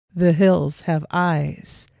The Hills Have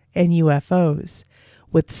Eyes and UFOs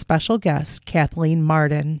with special guest Kathleen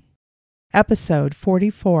Marden. Episode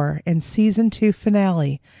 44 and Season 2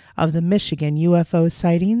 finale of the Michigan UFO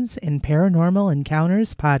Sightings and Paranormal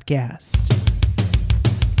Encounters podcast.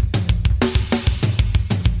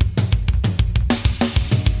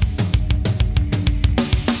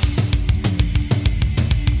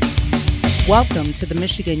 Welcome to the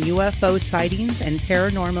Michigan UFO Sightings and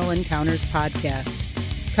Paranormal Encounters podcast.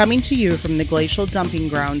 Coming to you from the glacial dumping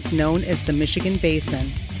grounds known as the Michigan Basin.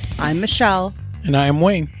 I'm Michelle. And I am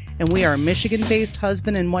Wayne. And we are a Michigan-based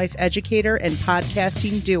husband and wife educator and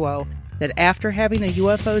podcasting duo that after having a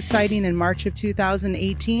UFO sighting in March of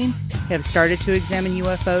 2018, have started to examine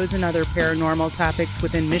UFOs and other paranormal topics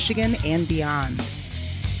within Michigan and beyond.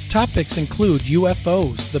 Topics include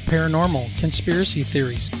UFOs, the paranormal, conspiracy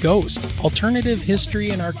theories, ghosts, alternative history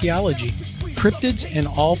and archaeology, cryptids, and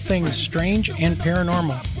all things strange and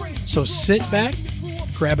paranormal. So sit back,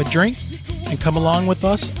 grab a drink, and come along with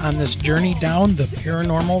us on this journey down the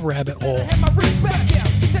paranormal rabbit hole.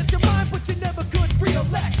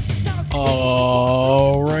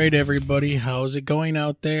 All right, everybody, how's it going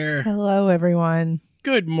out there? Hello, everyone.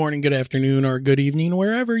 Good morning, good afternoon, or good evening,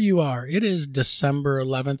 wherever you are. It is December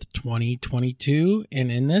 11th, 2022,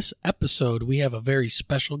 and in this episode, we have a very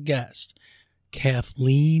special guest,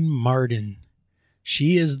 Kathleen Marden.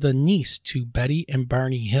 She is the niece to Betty and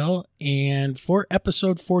Barney Hill, and for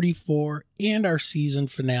episode 44 and our season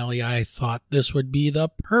finale, I thought this would be the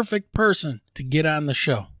perfect person to get on the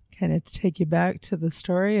show. Kind of take you back to the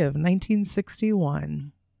story of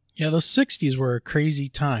 1961. Yeah, those 60s were a crazy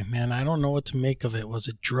time, man. I don't know what to make of it. Was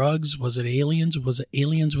it drugs? Was it aliens? Was it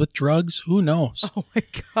aliens with drugs? Who knows? Oh my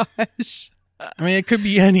gosh. I mean, it could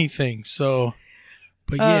be anything, so,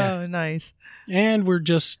 but yeah. Oh, nice. And we're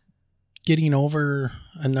just getting over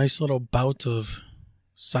a nice little bout of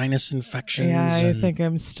sinus infections. Yeah, I think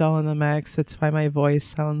I'm still in the mix. It's why my voice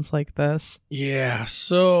sounds like this. Yeah,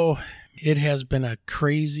 so it has been a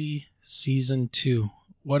crazy season 2.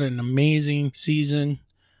 What an amazing season.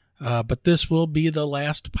 But this will be the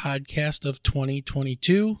last podcast of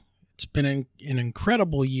 2022. It's been an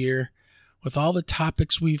incredible year with all the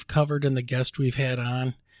topics we've covered and the guests we've had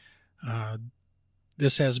on.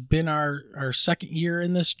 This has been our second year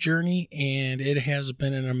in this journey, and it has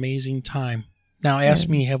been an amazing time. Now, ask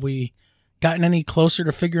me, have we gotten any closer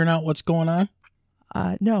to figuring out what's going on?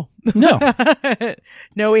 No. No.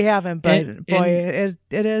 No, we haven't. But it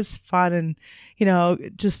is fun, and you know,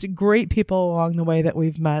 just great people along the way that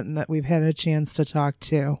we've met and that we've had a chance to talk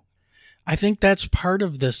to. I think that's part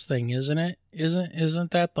of this thing, isn't it? Isn't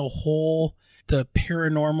that the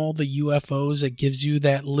paranormal, the UFOs? It gives you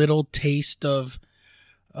that little taste of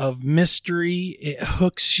mystery. It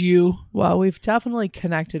hooks you. Well, we've definitely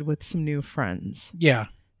connected with some new friends. Yeah.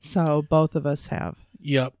 So both of us have.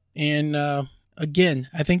 Yep. And again,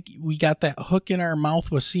 I think we got that hook in our mouth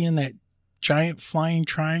with seeing that giant flying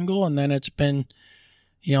triangle, and then it's been,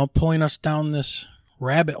 pulling us down this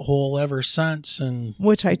rabbit hole ever since. And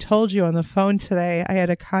which I told you on the phone today, I had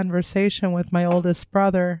a conversation with my oldest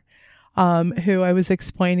brother, who I was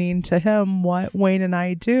explaining to him what Wayne and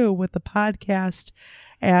I do with the podcast.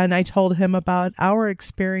 And I told him about our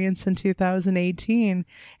experience in 2018.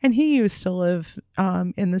 And he used to live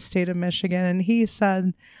in the state of Michigan. And he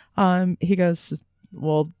said, he goes,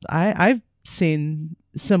 well, I've seen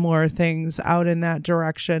similar things out in that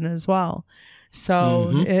direction as well.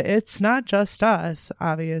 So it's not just us,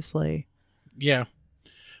 obviously. Yeah.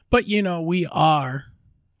 But, we are,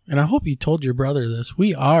 and I hope you told your brother this,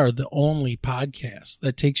 we are the only podcast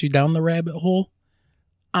that takes you down the rabbit hole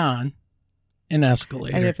on an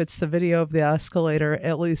escalator. And if it's the video of the escalator,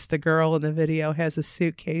 at least the girl in the video has a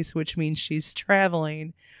suitcase, which means she's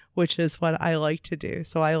traveling, which is what I like to do.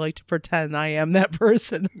 So I like to pretend I am that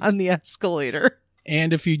person on the escalator.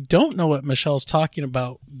 And if you don't know what Michelle's talking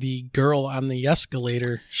about, the girl on the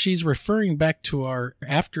escalator, she's referring back to our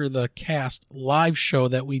After the Cast live show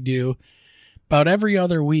that we do about every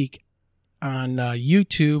other week on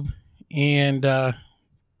YouTube. And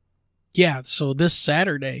so this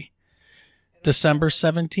Saturday, December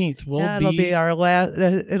 17th,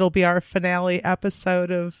 it'll be our finale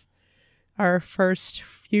episode of our first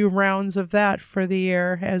few rounds of that for the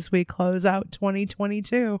year as we close out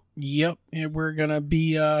 2022. Yep. And we're going to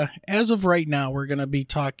be, as of right now, we're going to be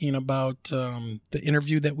talking about the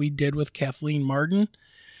interview that we did with Kathleen Marden.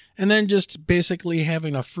 And then just basically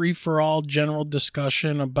having a free-for-all general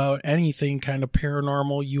discussion about anything kind of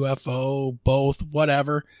paranormal, UFO, both,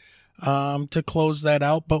 whatever, to close that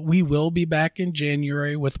out. But we will be back in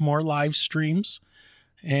January with more live streams.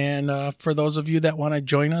 And for those of you that want to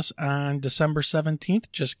join us on December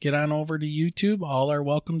 17th, just get on over to YouTube. All are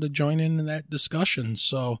welcome to join in that discussion.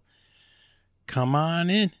 So come on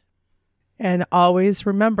in. And always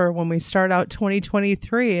remember, when we start out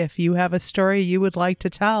 2023, if you have a story you would like to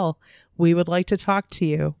tell, we would like to talk to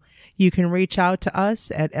you. You can reach out to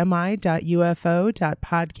us at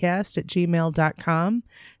mi.ufo.podcast@gmail.com.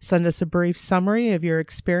 Send us a brief summary of your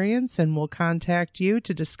experience, and we'll contact you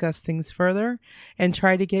to discuss things further and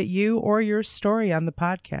try to get you or your story on the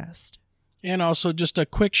podcast. And also just a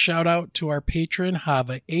quick shout out to our patron,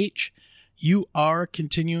 Hava H. You are a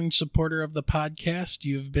continuing supporter of the podcast.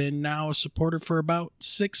 You've been now a supporter for about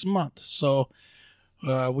 6 months. So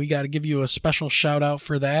we got to give you a special shout out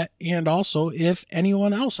for that. And also, if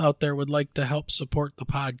anyone else out there would like to help support the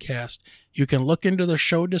podcast, you can look into the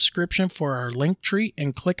show description for our link tree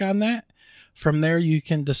and click on that. From there, you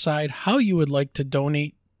can decide how you would like to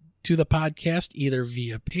donate to the podcast, either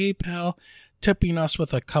via PayPal, tipping us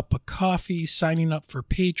with a cup of coffee, signing up for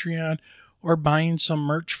Patreon, or buying some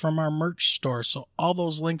merch from our merch store. So all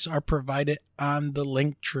those links are provided on the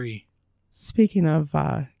link tree. Speaking of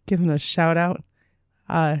giving a shout out,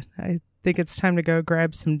 I think it's time to go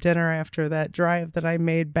grab some dinner after that drive that I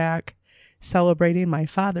made back celebrating my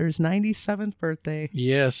father's 97th birthday.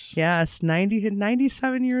 Yes. Yes,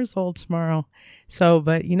 97 years old tomorrow. So,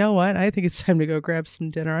 but you know what? I think it's time to go grab some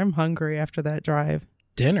dinner. I'm hungry after that drive.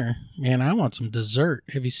 Dinner? Man, I want some dessert.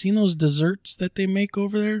 Have you seen those desserts that they make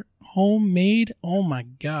over there? Homemade? Oh my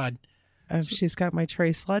God. She's got my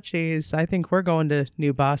tray slushies. I think we're going to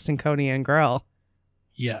New Boston Coney and Grill.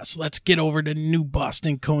 Yes, let's get over to New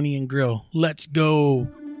Boston Coney and Grill. Let's go.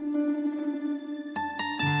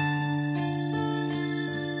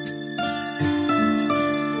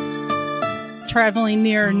 Traveling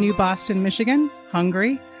near New Boston, Michigan?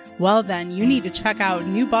 Hungry? Well then, you need to check out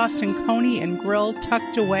New Boston Coney and Grill,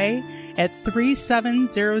 tucked away at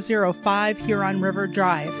 37005 Huron River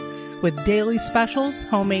Drive. With daily specials,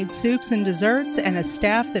 homemade soups and desserts, and a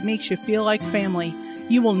staff that makes you feel like family,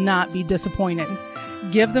 you will not be disappointed.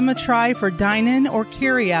 Give them a try for dine-in or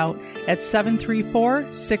carry-out at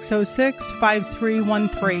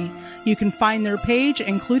 734-606-5313. You can find their page,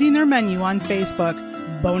 including their menu, on Facebook.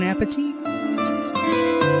 Bon appetit.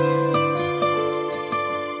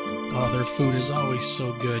 Oh, their food is always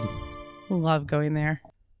so good. Love going there.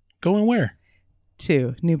 Going where?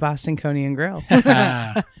 To New Boston Coney and Grill.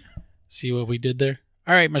 See what we did there?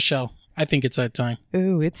 All right, Michelle. I think it's that time.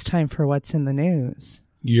 Ooh, it's time for What's in the News.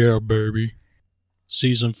 Yeah, baby.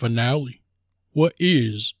 Season finale. What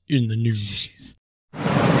is in the news? Jeez.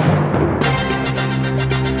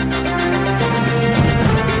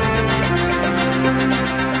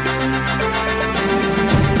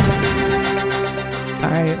 All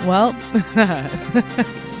right, well,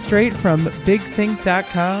 straight from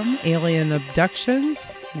BigThink.com, alien abductions.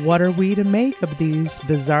 What are we to make of these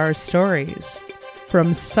bizarre stories?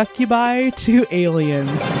 From succubi to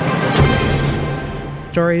aliens.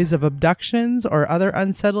 Stories of abductions or other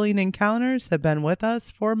unsettling encounters have been with us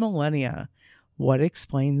for millennia. What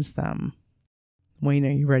explains them? Wayne,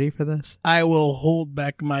 are you ready for this? I will hold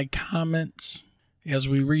back my comments as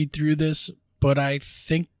we read through this, but I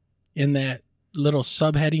think in that little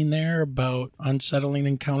subheading there about unsettling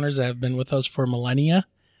encounters that have been with us for millennia,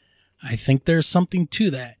 I think there's something to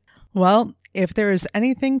that. Well, if there is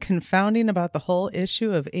anything confounding about the whole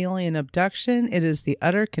issue of alien abduction, it is the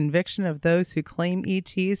utter conviction of those who claim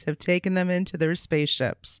ETs have taken them into their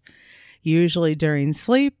spaceships, usually during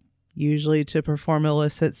sleep, usually to perform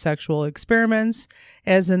illicit sexual experiments,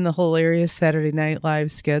 as in the hilarious Saturday Night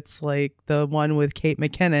Live skits like the one with Kate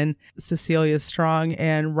McKinnon, Cecilia Strong,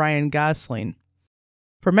 and Ryan Gosling.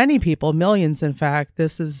 For many people, millions in fact,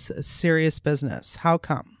 this is serious business. How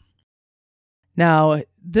come? Now,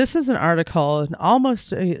 this is an article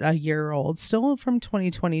almost a year old, still from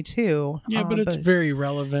 2022. Yeah, but it's very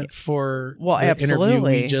relevant for the absolutely.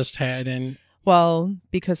 interview we just had. Well,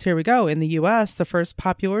 because here we go. In the U.S., the first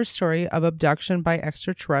popular story of abduction by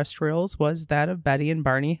extraterrestrials was that of Betty and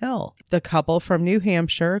Barney Hill. The couple from New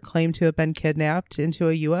Hampshire claimed to have been kidnapped into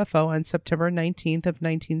a UFO on September 19th of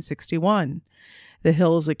 1961. The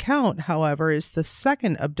Hills' account, however, is the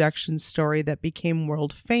second abduction story that became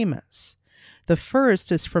world famous. The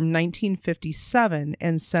first is from 1957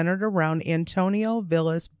 and centered around Antonio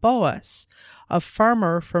Villas Boas, a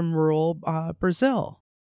farmer from rural Brazil.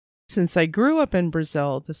 Since I grew up in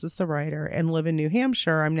Brazil, this is the writer, and live in New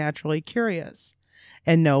Hampshire, I'm naturally curious.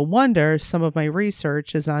 And no wonder some of my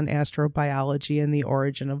research is on astrobiology and the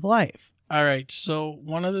origin of life. All right, so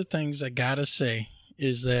one of the things I gotta say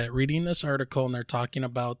is that reading this article, and they're talking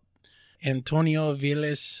about Antonio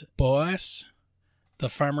Villas Boas, the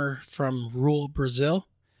farmer from rural Brazil.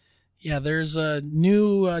 Yeah, there's a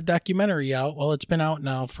new documentary out. Well, it's been out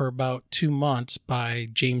now for about 2 months by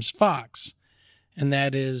James Fox. And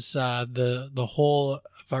that is the whole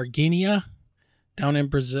Varginha down in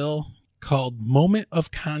Brazil, called Moment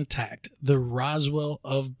of Contact, the Roswell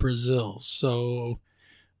of Brazil. So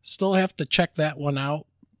still have to check that one out.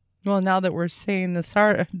 Well, now that we're seeing this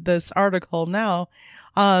article now,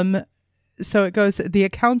 so it goes, the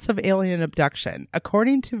accounts of alien abduction.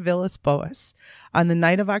 According to Villas-Boas, on the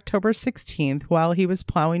night of October 16th, while he was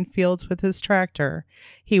plowing fields with his tractor,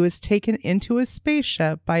 he was taken into a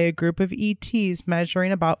spaceship by a group of ETs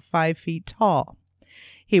measuring about 5 feet tall.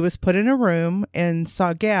 He was put in a room and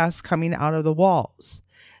saw gas coming out of the walls.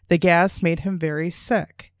 The gas made him very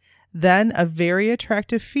sick. Then a very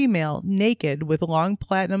attractive female, naked, with long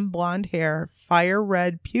platinum blonde hair, fire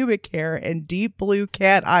red pubic hair, and deep blue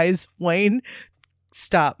cat eyes, Wayne,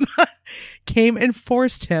 stop, came and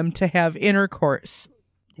forced him to have intercourse.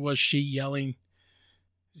 Was she yelling,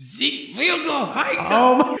 Ziegfeld, hi,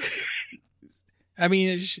 Oh my. I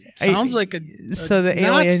mean, it sounds like a so the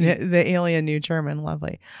alien knew German.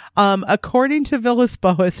 Lovely. According to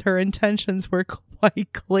Villas-Boas, her intentions were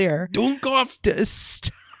quite clear.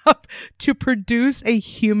 Dunkov. To produce a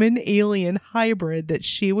human-alien hybrid that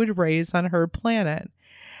she would raise on her planet.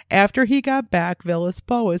 After he got back,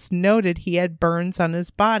 Villas-Boas noted he had burns on his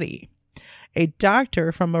body. A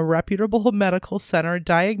doctor from a reputable medical center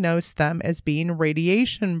diagnosed them as being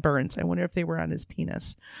radiation burns. I wonder if they were on his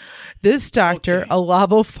penis. This doctor,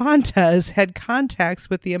 Olavo Fontes, had contacts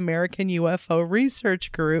with the American UFO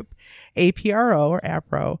Research Group, APRO or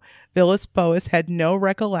APRO. Villas-Boas had no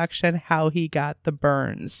recollection how he got the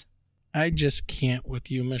burns. I just can't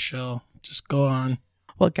with you, Michelle. Just go on.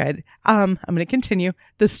 Well, good. I'm going to continue.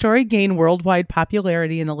 The story gained worldwide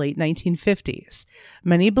popularity in the late 1950s.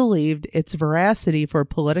 Many believed its veracity for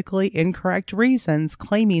politically incorrect reasons,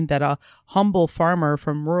 claiming that a humble farmer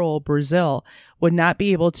from rural Brazil would not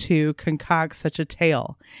be able to concoct such a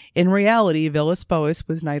tale. In reality, Villas-Boas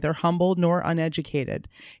was neither humble nor uneducated.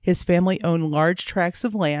 His family owned large tracts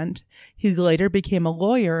of land. He later became a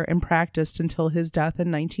lawyer and practiced until his death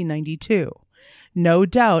in 1992. No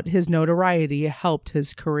doubt his notoriety helped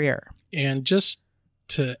his career. And just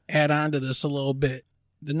to add on to this a little bit,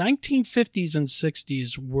 the 1950s and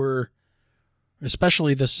 60s were,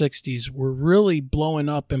 especially the 60s, were really blowing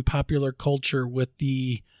up in popular culture with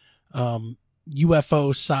the UFO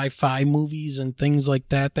sci-fi movies and things like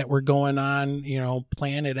that were going on, you know,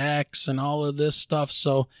 Planet X and all of this stuff.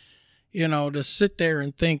 So, you know, to sit there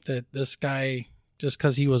and think that this guy, just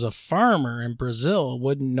because he was a farmer in Brazil,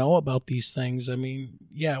 wouldn't know about these things. I mean,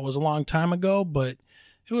 yeah, it was a long time ago, but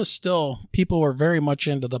it was still, people were very much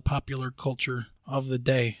into the popular culture of the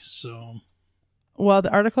day. So, well,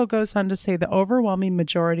 the article goes on to say the overwhelming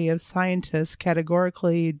majority of scientists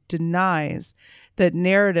categorically denies that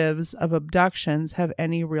narratives of abductions have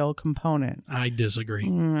any real component. I disagree.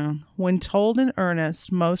 When told in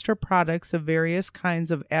earnest, most are products of various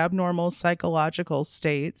kinds of abnormal psychological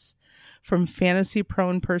states, from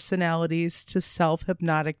fantasy-prone personalities to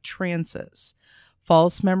self-hypnotic trances,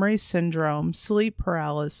 false memory syndrome, sleep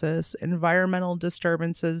paralysis, environmental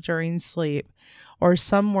disturbances during sleep, or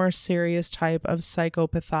some more serious type of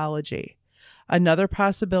psychopathology. Another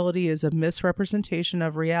possibility is a misrepresentation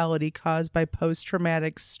of reality caused by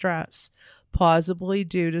post-traumatic stress, plausibly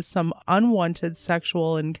due to some unwanted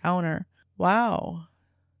sexual encounter. Wow.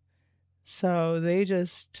 So they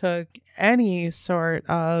just took any sort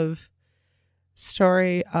of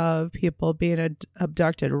story of people being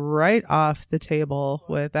abducted right off the table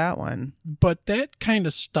with that one. But that kind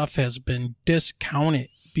of stuff has been discounted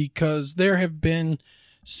because there have been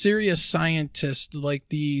serious scientists like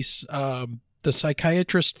these, the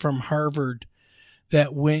psychiatrist from Harvard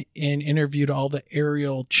that went and interviewed all the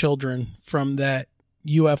aerial children from that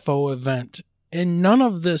UFO event. And none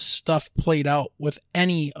of this stuff played out with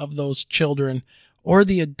any of those children or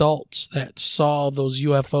the adults that saw those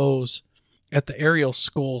UFOs at the aerial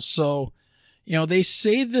school. So, you know, they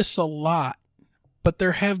say this a lot, but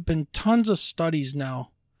there have been tons of studies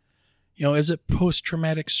now. You know, is it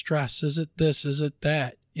post-traumatic stress? Is it this? Is it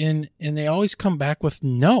that? And they always come back with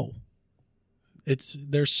no.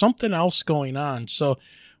 There's something else going on. So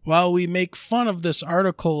while we make fun of this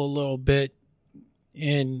article a little bit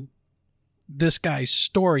in this guy's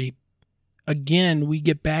story, again, we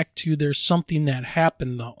get back to there's something that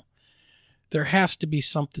happened though. There has to be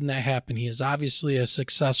something that happened. He is obviously a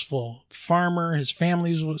successful farmer. His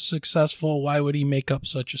family was successful. Why would he make up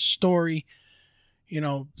such a story? You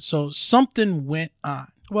know, so something went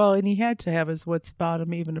on. Well, and he had to have his wits about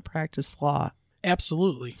him even to practice law.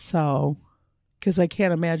 Absolutely. So, because I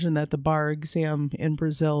can't imagine that the bar exam in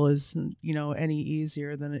Brazil is, any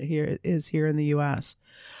easier than it is here in the U.S.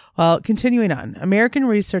 Well, continuing on, American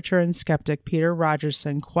researcher and skeptic Peter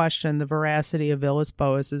Rogerson questioned the veracity of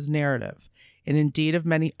Villas-Boas's narrative, and indeed of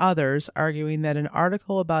many others, arguing that an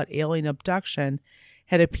article about alien abduction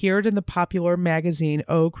had appeared in the popular magazine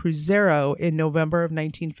O Cruzeiro in November of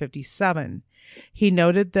 1957. He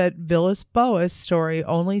noted that Villas-Boas' story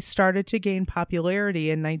only started to gain popularity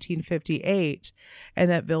in 1958, and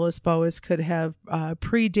that Villas-Boas could have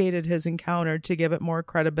predated his encounter to give it more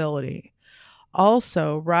credibility.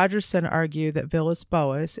 Also, Rogerson argued that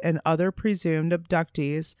Villas-Boas and other presumed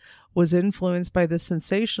abductees was influenced by the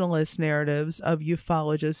sensationalist narratives of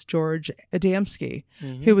ufologist George Adamski,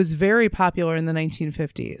 who was very popular in the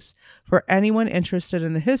 1950s. For anyone interested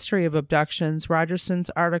in the history of abductions, Rogerson's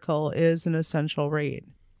article is an essential read.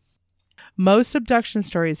 Most abduction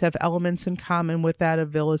stories have elements in common with that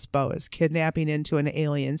of Villas-Boas: kidnapping into an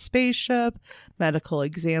alien spaceship, medical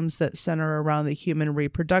exams that center around the human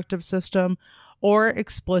reproductive system, or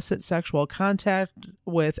explicit sexual contact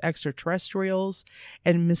with extraterrestrials,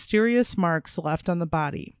 and mysterious marks left on the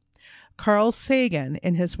body. Carl Sagan,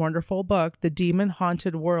 in his wonderful book, The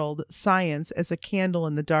Demon-Haunted World, Science as a Candle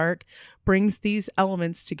in the Dark, brings these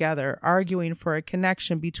elements together, arguing for a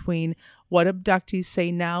connection between what abductees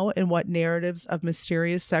say now and what narratives of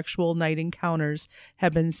mysterious sexual night encounters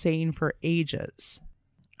have been saying for ages.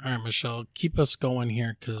 All right, Michelle, keep us going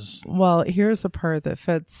here, because... Well, here's a part that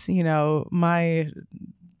fits, my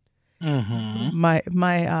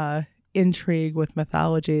intrigue with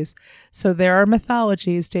mythologies. So there are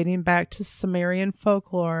mythologies dating back to Sumerian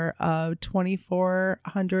folklore of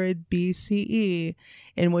 2400 BCE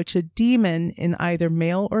in which a demon in either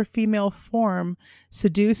male or female form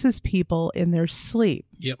seduces people in their sleep.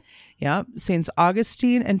 Yep. Saints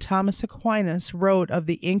Augustine and Thomas Aquinas wrote of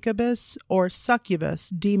the incubus or succubus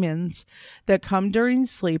demons that come during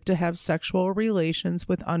sleep to have sexual relations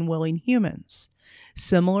with unwilling humans.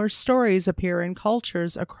 Similar stories appear in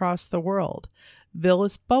cultures across the world.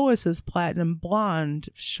 Villas-Boas's Platinum Blonde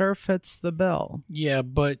sure fits the bill. Yeah,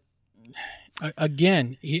 but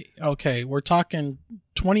again, we're talking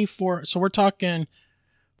 24, so we're talking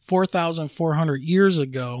 4,400 years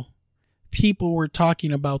ago. People were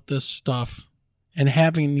talking about this stuff and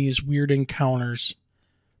having these weird encounters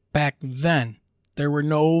back then. There were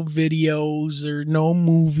no videos, there were no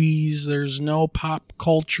movies, there's no pop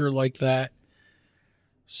culture like that.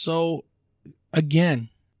 So, again,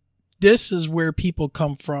 this is where people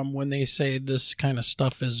come from when they say this kind of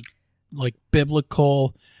stuff is like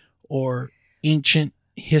biblical or ancient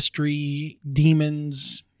history,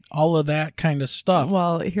 demons, all of that kind of stuff.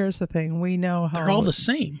 Well, here's the thing. We know how... They're all the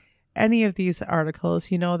same. Any of these articles,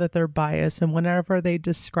 that they're biased, and whenever they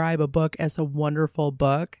describe a book as a wonderful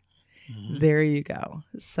book, there you go.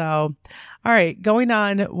 So, all right, going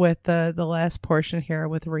on with the last portion here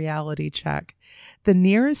with reality check. The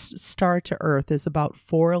nearest star to Earth is about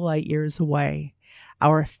 4 light years away.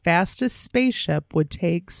 Our fastest spaceship would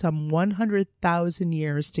take some 100,000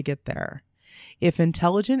 years to get there. If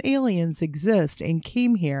intelligent aliens exist and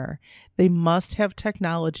came here, they must have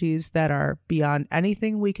technologies that are beyond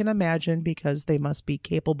anything we can imagine, because they must be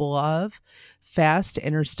capable of fast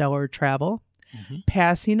interstellar travel,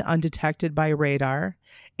 passing undetected by radar,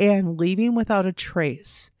 and leaving without a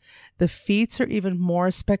trace. The feats are even more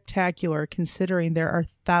spectacular considering there are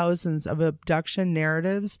thousands of abduction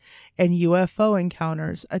narratives and UFO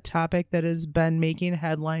encounters, a topic that has been making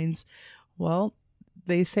headlines, well,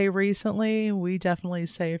 they say recently, we definitely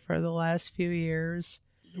say for the last few years.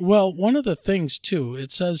 Well, one of the things, too,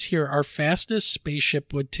 it says here, our fastest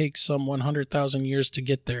spaceship would take some 100,000 years to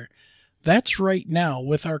get there. That's right now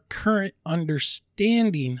with our current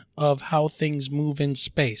understanding of how things move in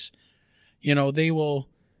space. They will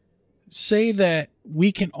say that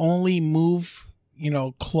we can only move,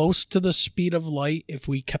 close to the speed of light if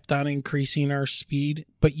we kept on increasing our speed,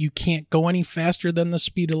 but you can't go any faster than the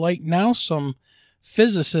speed of light. Now some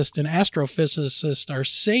physicists and astrophysicists are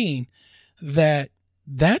saying that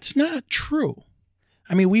that's not true.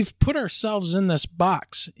 I mean, we've put ourselves in this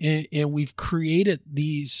box and we've created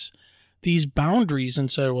these boundaries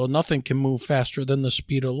and said, well, nothing can move faster than the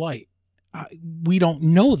speed of light. We don't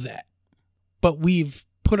know that, but we've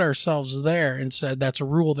put ourselves there and said that's a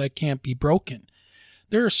rule that can't be broken.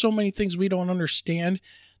 There are so many things we don't understand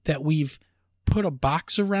that we've put a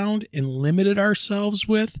box around and limited ourselves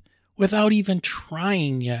with without even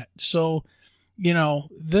trying yet. So,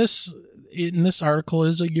 this article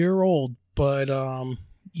is a year old, but I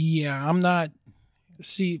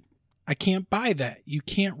can't buy that. You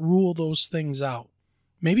can't rule those things out.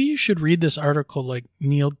 Maybe you should read this article like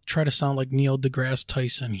Neil, try to sound like Neil deGrasse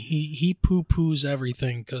Tyson. He poo-poos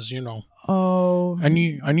everything because, Oh, I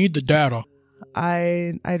need the data.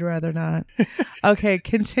 I'd rather not. Okay,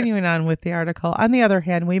 continuing on with the article. On the other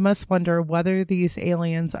hand, we must wonder whether these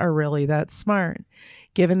aliens are really that smart,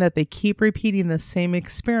 given that they keep repeating the same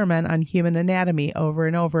experiment on human anatomy over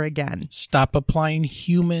and over again. Stop applying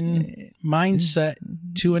human mindset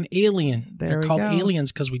to an alien. They're called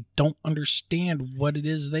aliens because we don't understand what it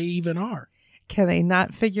is they even are. Can they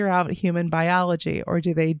not figure out human biology, or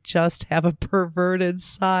do they just have a perverted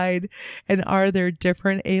side? And are there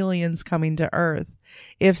different aliens coming to Earth?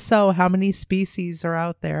 If so, how many species are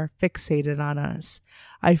out there fixated on us?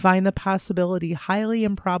 I find the possibility highly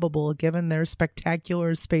improbable given their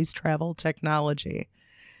spectacular space travel technology.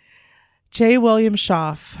 J. William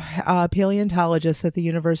Schaff, a paleontologist at the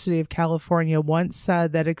University of California, once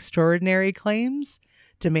said that extraordinary claims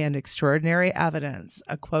demand extraordinary evidence,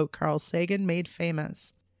 a quote Carl Sagan made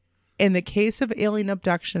famous. In the case of alien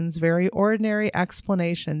abductions, very ordinary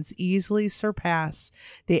explanations easily surpass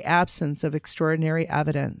the absence of extraordinary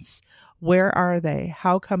evidence. Where are they?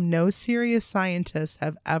 How come no serious scientists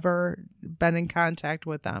have ever been in contact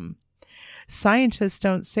with them? Scientists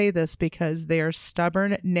don't say this because they are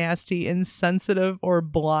stubborn, nasty, insensitive, or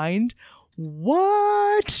blind.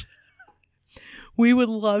 What? We would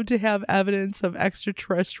love to have evidence of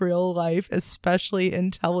extraterrestrial life, especially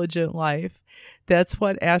intelligent life. That's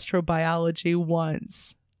what astrobiology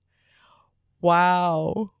wants.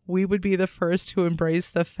 Wow. We would be the first to embrace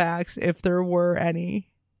the facts if there were any.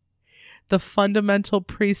 The fundamental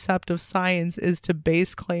precept of science is to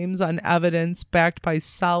base claims on evidence backed by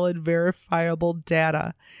solid, verifiable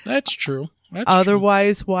data. That's true.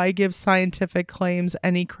 Otherwise, why give scientific claims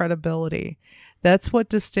any credibility? That's what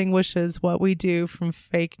distinguishes what we do from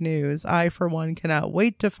fake news. I, for one, cannot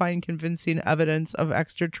wait to find convincing evidence of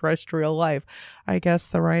extraterrestrial life. I guess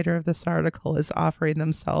the writer of this article is offering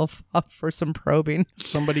themselves up for some probing.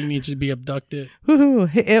 Somebody needs to be abducted.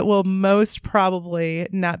 It will most probably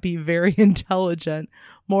not be very intelligent,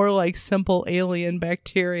 more like simple alien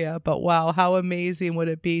bacteria. But wow, how amazing would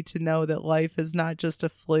it be to know that life is not just a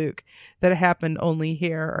fluke, that it happened only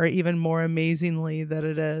here, or even more amazingly that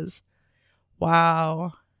it is.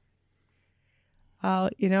 Wow.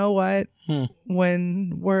 You know what?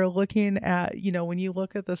 When we're looking at, when you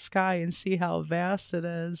look at the sky and see how vast it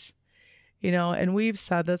is, and we've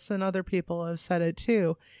said this and other people have said it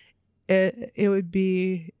too, it would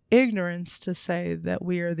be ignorance to say that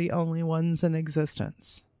we are the only ones in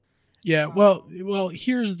existence. Yeah, well,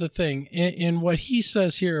 here's the thing. In what he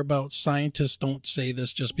says here about scientists don't say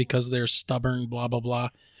this just because they're stubborn, blah, blah, blah.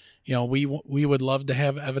 We would love to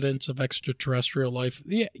have evidence of extraterrestrial life.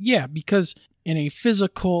 Yeah, because in a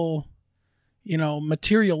physical,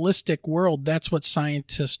 materialistic world, that's what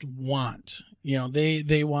scientists want.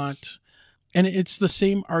 They want, and it's the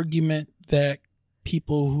same argument that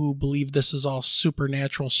people who believe this is all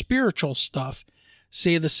supernatural, spiritual stuff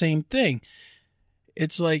say the same thing.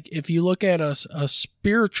 It's like if you look at a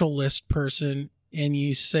spiritualist person and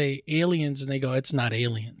you say aliens and they go, it's not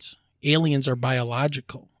aliens. Aliens are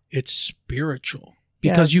biological. It's spiritual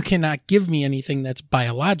because you cannot give me anything that's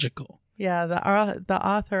biological. Yeah, the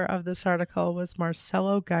author of this article was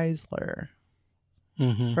Marcelo Geisler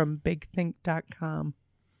from BigThink.com.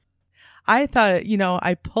 I thought,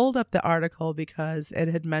 I pulled up the article because it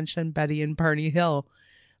had mentioned Betty and Barney Hill.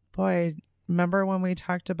 Boy, remember when we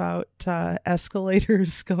talked about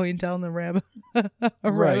escalators going down the rabbit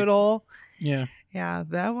hole? Yeah. Yeah,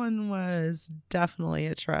 that one was definitely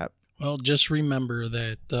a trip. Well, just remember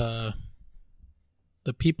that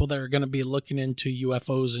the people that are going to be looking into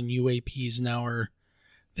UFOs and UAPs now are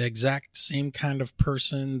the exact same kind of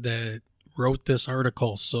person that wrote this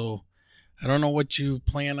article. So I don't know what you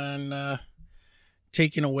plan on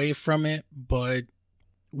taking away from it, but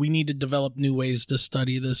we need to develop new ways to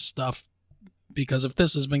study this stuff, because if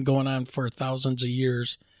this has been going on for thousands of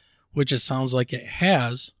years, which it sounds like it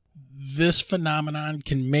has, this phenomenon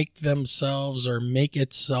can make themselves or make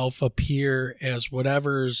itself appear as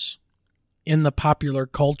whatever's in the popular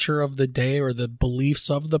culture of the day or the beliefs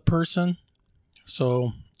of the person.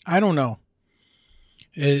 So I don't know.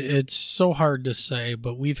 It's so hard to say,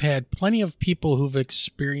 but we've had plenty of people who've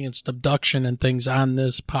experienced abduction and things on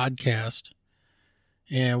this podcast.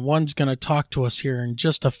 And one's going to talk to us here in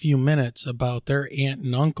just a few minutes about their aunt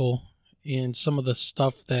and uncle and some of the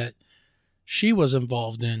stuff that she was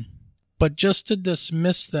involved in. But just to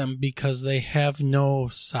dismiss them because they have no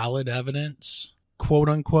solid evidence, quote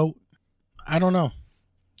unquote, I don't know.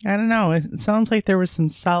 It sounds like there was some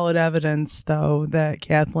solid evidence, though, that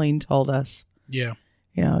Kathleen told us. Yeah.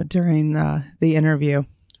 during the interview.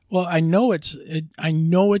 Well, I know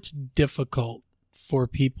it's difficult for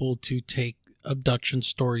people to take abduction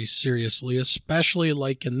stories seriously, especially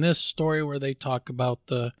like in this story where they talk about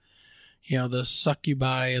the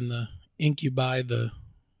succubi and the incubi, the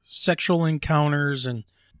sexual encounters and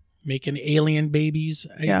making alien babies.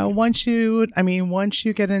 Once you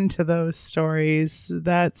get into those stories,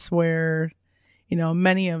 that's where,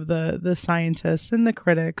 many of the scientists and the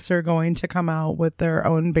critics are going to come out with their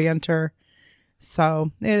own banter.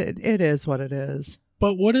 So it is what it is.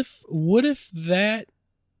 But what if that,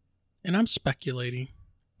 and I'm speculating,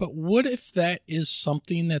 but what if that is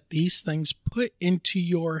something that these things put into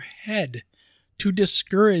your head to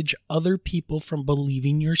discourage other people from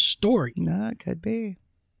believing your story? No, it could be.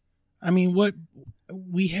 I mean,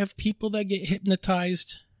 we have people that get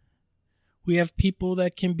hypnotized. We have people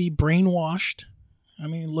that can be brainwashed. I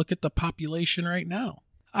mean, look at the population right now.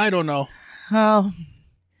 I don't know. Oh,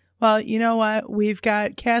 well, you know what? We've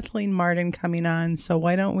got Kathleen Marden coming on, so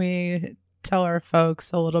why don't we tell our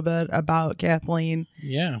folks a little bit about Kathleen?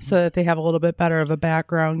 Yeah. So that they have a little bit better of a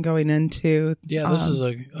background going into. Yeah, this is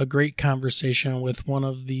a great conversation with one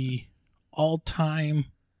of the all-time,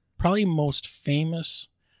 probably most famous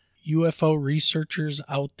UFO researchers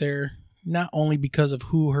out there, not only because of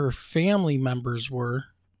who her family members were,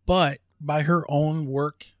 but by her own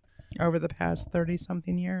work. Over the past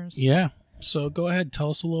 30-something years. Yeah. So go ahead,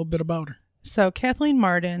 tell us a little bit about her. So Kathleen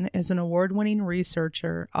Marden is an award-winning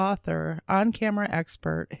researcher, author, on-camera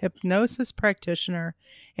expert, hypnosis practitioner,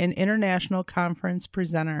 and international conference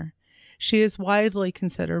presenter. She is widely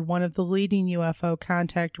considered one of the leading UFO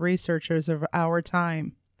contact researchers of our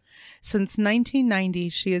time. Since 1990,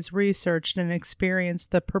 she has researched and experienced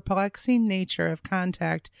the perplexing nature of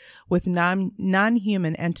contact with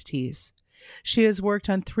non-human entities. She has worked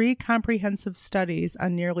on 3 comprehensive studies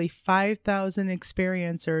on nearly 5,000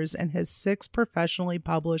 experiencers and has 6 professionally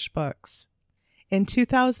published books. In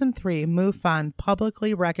 2003, MUFON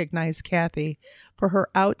publicly recognized Kathy for her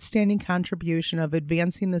outstanding contribution of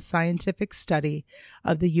advancing the scientific study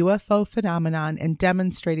of the UFO phenomenon and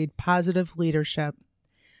demonstrated positive leadership.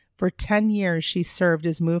 For 10 years, she served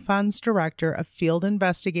as MUFON's Director of Field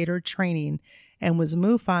Investigator Training and was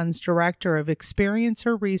MUFON's Director of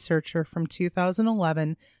Experiencer Researcher from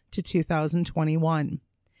 2011 to 2021.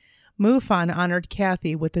 MUFON honored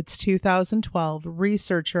Kathy with its 2012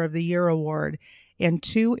 Researcher of the Year Award, and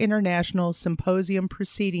 2 international symposium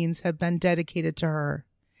proceedings have been dedicated to her.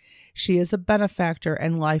 She is a benefactor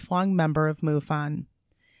and lifelong member of MUFON.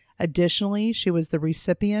 Additionally, she was the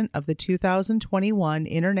recipient of the 2021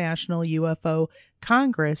 International UFO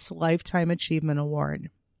Congress Lifetime Achievement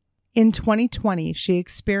Award. In 2020, she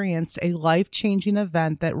experienced a life-changing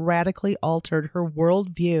event that radically altered her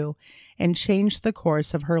worldview and changed the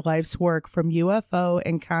course of her life's work from UFO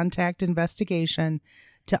and contact investigation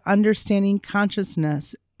to understanding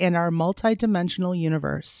consciousness and our multidimensional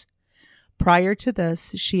universe. Prior to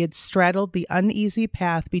this, she had straddled the uneasy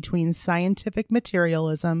path between scientific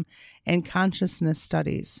materialism and consciousness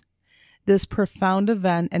studies. This profound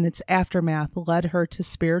event and its aftermath led her to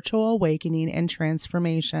spiritual awakening and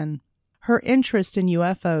transformation. Her interest in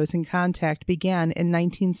UFOs and contact began in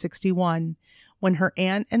 1961, when her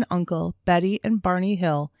aunt and uncle, Betty and Barney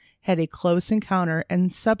Hill, had a close encounter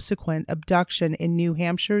and subsequent abduction in New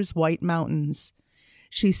Hampshire's White Mountains.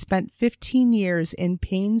 She spent 15 years in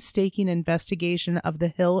painstaking investigation of the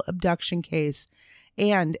Hill abduction case,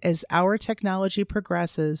 and as our technology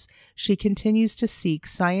progresses, she continues to seek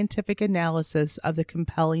scientific analysis of the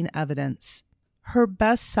compelling evidence. Her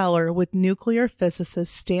bestseller with nuclear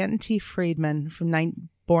physicist Stanton T. Friedman,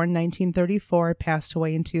 born 1934, passed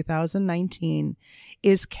away in 2019,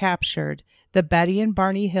 is Captured: The Betty and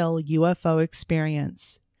Barney Hill UFO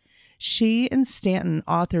Experience. She and Stanton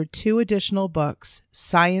authored 2 additional books,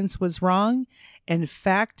 Science Was Wrong and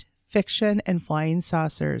Fact, Fiction, and Flying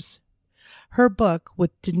Saucers. Her book,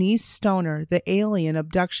 with Denise Stoner, The Alien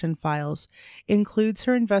Abduction Files, includes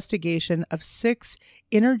her investigation of 6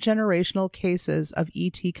 intergenerational cases of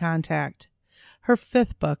ET contact. Her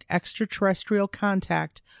 5th book, Extraterrestrial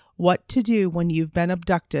Contact: What to Do When You've Been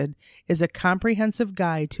Abducted, is a comprehensive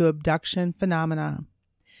guide to abduction phenomena.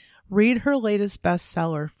 Read her latest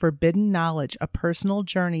bestseller, Forbidden Knowledge, A Personal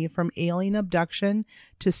Journey from Alien Abduction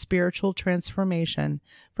to Spiritual Transformation,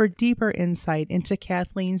 for deeper insight into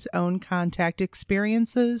Kathleen's own contact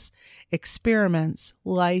experiences, experiments,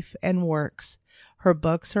 life, and works. Her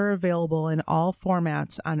books are available in all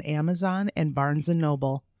formats on Amazon and Barnes &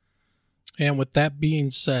 Noble. And with that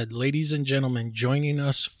being said, ladies and gentlemen, joining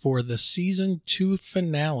us for the Season 2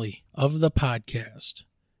 finale of the podcast,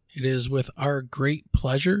 it is with our great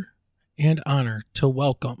pleasure and honor to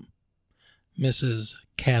welcome Mrs.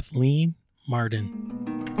 Kathleen Martin.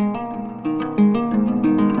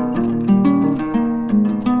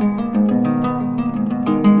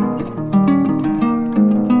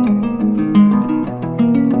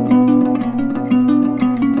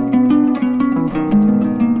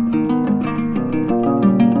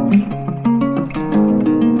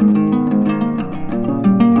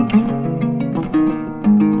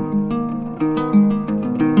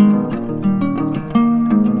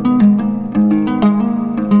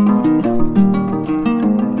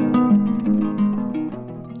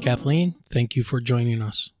 Kathleen, thank you for joining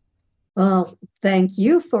us. Well, thank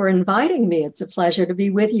you for inviting me. It's a pleasure to be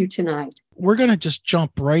with you tonight. We're going to just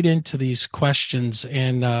jump right into these questions.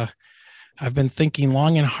 And I've been thinking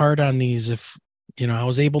long and hard on these. If, I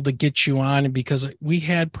was able to get you on, because we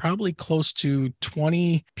had probably close to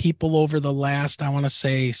 20 people over the last, I want to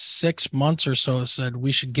say 6 months or so, said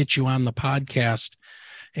we should get you on the podcast.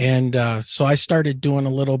 And so I started doing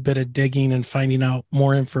a little bit of digging and finding out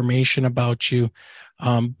more information about you.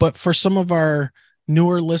 But for some of our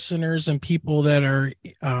newer listeners and people that are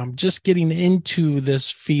just getting into this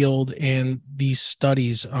field and these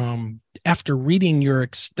studies, after reading your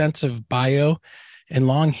extensive bio and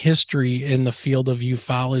long history in the field of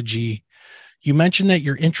ufology, you mentioned that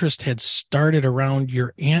your interest had started around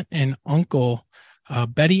your aunt and uncle,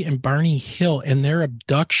 Betty and Barney Hill, and their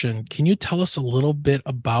abduction. Can you tell us a little bit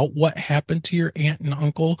about what happened to your aunt and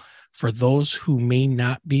uncle for those who may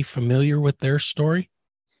not be familiar with their story?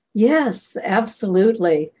 Yes,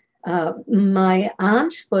 absolutely. My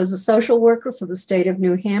aunt was a social worker for the state of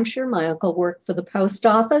New Hampshire. My uncle worked for the post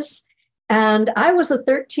office. And I was a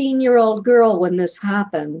 13-year-old girl when this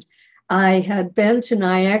happened. I had been to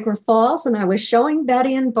Niagara Falls, and I was showing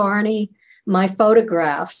Betty and Barney my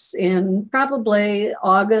photographs in probably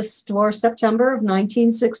August or September of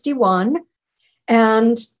 1961.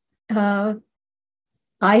 And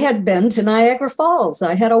I had been to Niagara Falls.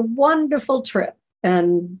 I had a wonderful trip.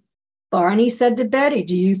 And Barney said to Betty,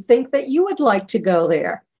 "Do you think that you would like to go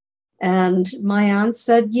there?" And my aunt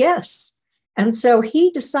said yes. And so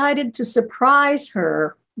he decided to surprise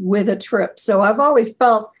her with a trip. So I've always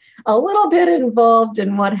felt a little bit involved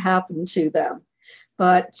in what happened to them.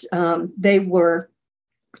 But they were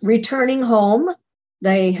returning home.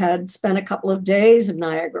 They had spent a couple of days in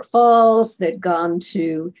Niagara Falls. They'd gone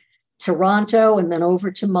to Toronto and then over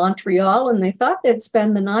to Montreal, and they thought they'd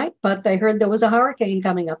spend the night, but they heard there was a hurricane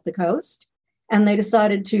coming up the coast, and they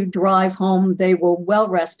decided to drive home. They were well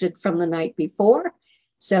rested from the night before,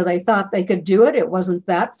 so they thought they could do it. It wasn't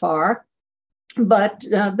that far, but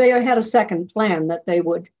they had a second plan that they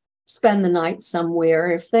would spend the night somewhere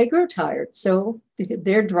if they grew tired. So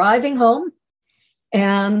they're driving home,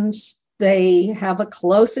 and they have a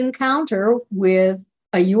close encounter with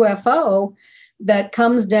a UFO that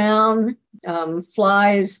comes down,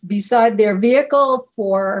 flies beside their vehicle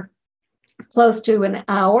for close to an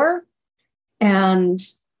hour, and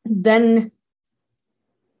then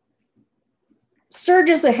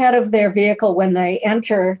surges ahead of their vehicle when they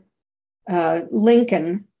enter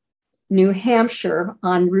Lincoln, New Hampshire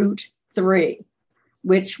on Route 3,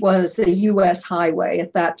 which was the U.S. highway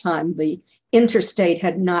at that time. The interstate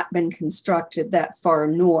had not been constructed that far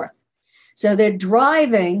north. So they're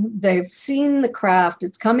driving, they've seen the craft,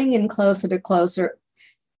 it's coming in closer to closer,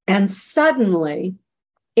 and suddenly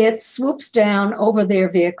it swoops down over their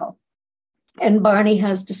vehicle. And Barney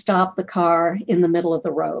has to stop the car in the middle of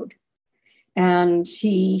the road. And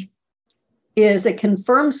he is a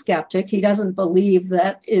confirmed skeptic. He doesn't believe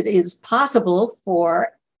that it is possible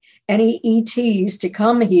for any ETs to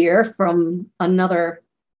come here from another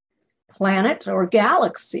planet or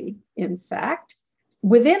galaxy, in fact,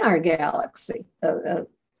 within our galaxy,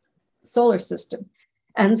 solar system.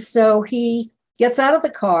 And so he gets out of the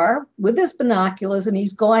car with his binoculars, and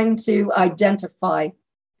he's going to identify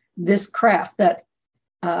this craft that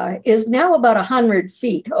is now about 100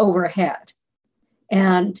 feet overhead.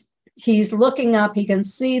 And he's looking up. He can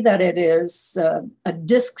see that it is a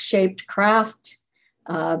disc-shaped craft.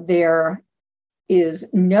 There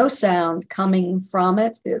is no sound coming from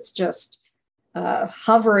it. It's just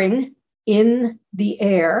hovering in the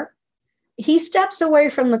air. He steps away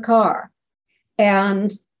from the car,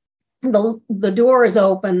 and the door is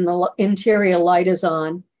open, the interior light is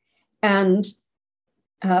on, and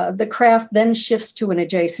the craft then shifts to an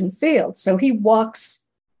adjacent field. So he walks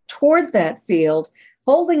toward that field,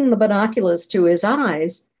 holding the binoculars to his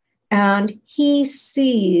eyes, and he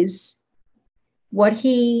sees what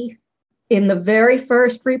he, in the very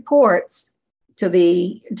first reports to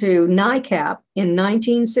NICAP in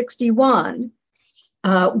 1961,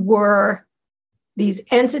 were these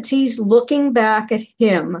entities looking back at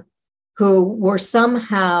him who were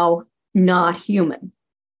somehow not human.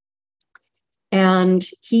 And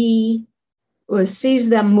he sees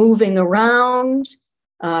them moving around.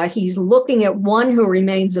 He's looking at one who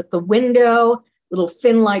remains at the window. Little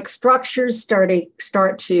fin-like structures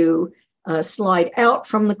start to slide out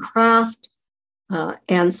from the craft,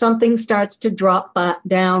 and something starts to drop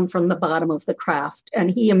down from the bottom of the craft.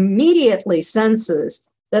 And he immediately senses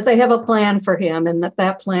that they have a plan for him, and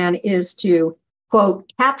that plan is to,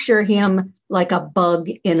 quote, capture him like a bug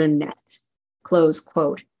in a net, close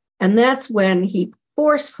quote. And that's when he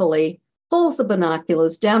forcefully pulls the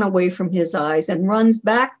binoculars down away from his eyes and runs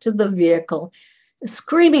back to the vehicle,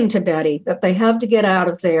 screaming to Betty that they have to get out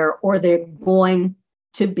of there or they're going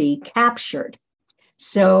to be captured.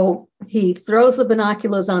 So he throws the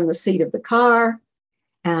binoculars on the seat of the car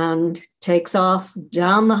and takes off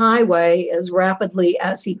down the highway as rapidly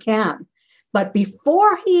as he can. But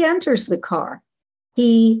before he enters the car,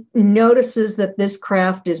 he notices that this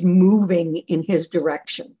craft is moving in his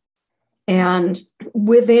direction. And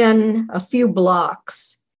within a few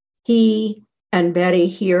blocks, he and Betty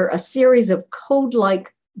hear a series of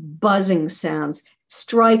code-like buzzing sounds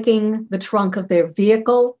striking the trunk of their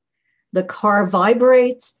vehicle. The car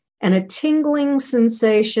vibrates, and a tingling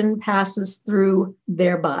sensation passes through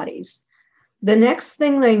their bodies. The next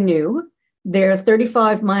thing they knew, they're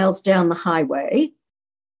 35 miles down the highway.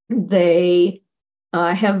 They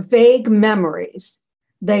have vague memories.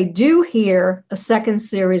 They do hear a second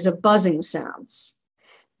series of buzzing sounds,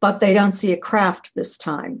 but they don't see a craft this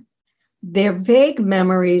time. Their vague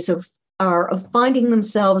memories are of finding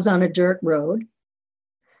themselves on a dirt road,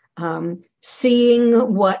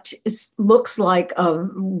 seeing what looks like a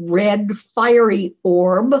red fiery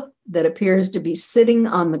orb that appears to be sitting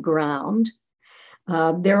on the ground.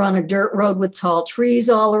 They're on a dirt road with tall trees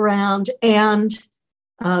all around, and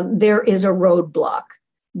there is a roadblock.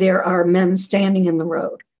 There are men standing in the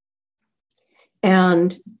road.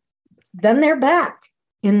 And then they're back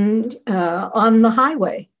on the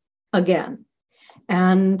highway again.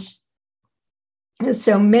 And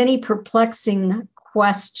so many perplexing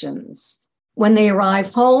questions. When they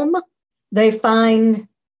arrive home, they find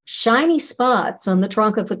shiny spots on the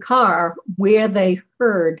trunk of the car where they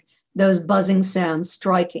heard those buzzing sounds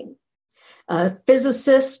striking. A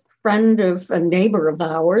physicist, friend of a neighbor of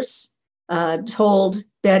ours, told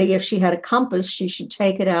Betty if she had a compass, she should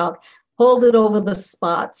take it out, hold it over the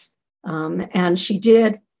spots. And she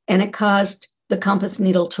did, and it caused the compass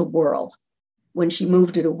needle to whirl. When she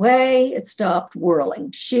moved it away, it stopped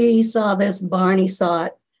whirling. She saw this, Barney saw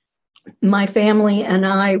it. My family and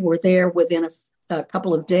I were there within a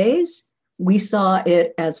couple of days. We saw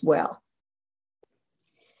it as well.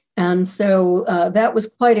 And so that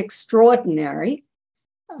was quite extraordinary.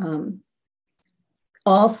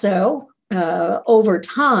 Also, over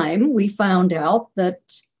time, we found out that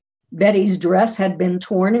Betty's dress had been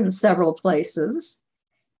torn in several places,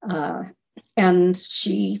 and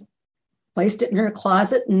she placed it in her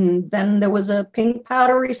closet, and then there was a pink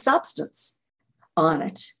powdery substance on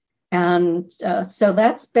it. And so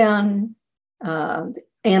that's been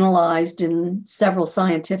analyzed in several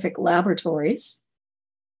scientific laboratories.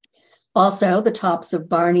 Also, the tops of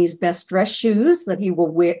Barney's best dress shoes that he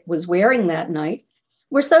was wearing that night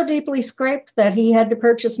were so deeply scraped that he had to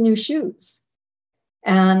purchase new shoes.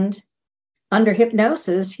 And under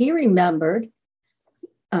hypnosis, he remembered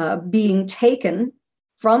being taken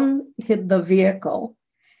from the vehicle,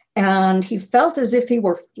 and he felt as if he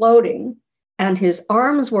were floating, and his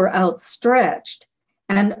arms were outstretched,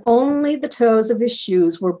 and only the toes of his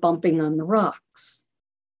shoes were bumping on the rocks.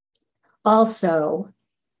 Also,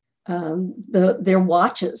 their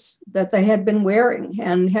watches that they had been wearing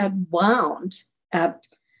and had wound at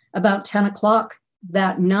about 10 o'clock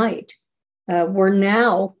that night were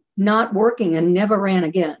now not working and never ran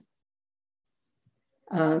again.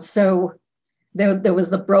 So there was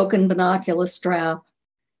the broken binocular strap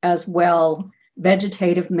as well,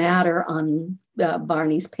 vegetative matter on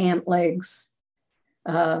Barney's pant legs,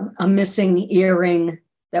 a missing earring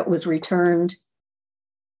that was returned.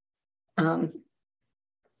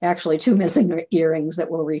 Actually, two missing earrings that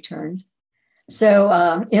were returned. So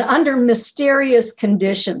under mysterious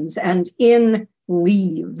conditions and in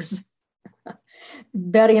leaves,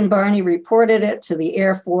 Betty and Barney reported it to the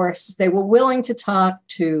Air Force. They were willing to talk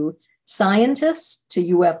to scientists,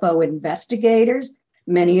 to UFO investigators.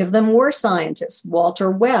 Many of them were scientists. Walter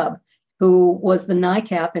Webb, who was the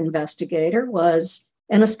NICAP investigator, was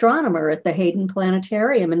an astronomer at the Hayden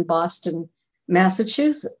Planetarium in Boston,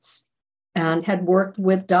 Massachusetts, and had worked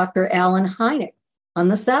with Dr. Alan Hynek on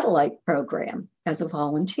the satellite program as a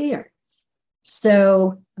volunteer.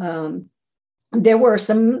 So there were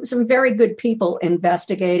some very good people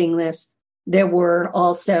investigating this. There were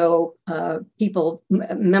also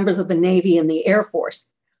members of the Navy and the Air Force,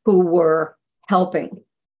 who were helping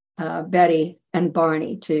Betty and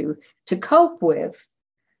Barney to cope with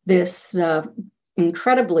this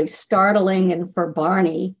incredibly startling and, for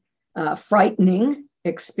Barney, frightening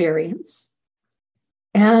experience.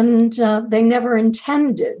 And they never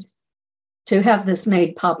intended to have this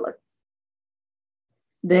made public.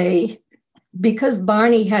 Because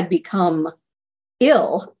Barney had become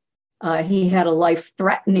ill, he had a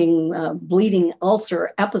life-threatening bleeding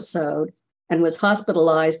ulcer episode and was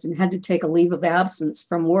hospitalized and had to take a leave of absence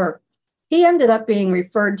from work. He ended up being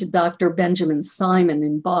referred to Dr. Benjamin Simon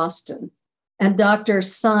in Boston. And Dr.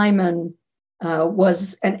 Simon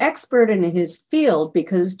was an expert in his field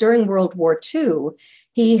because during World War II,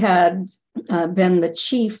 he had been the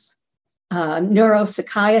chief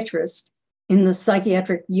neuropsychiatrist in the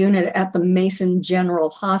psychiatric unit at the Mason General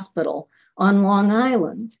Hospital on Long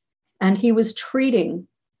Island. And he was treating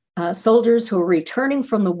soldiers who were returning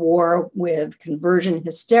from the war with conversion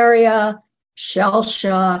hysteria, shell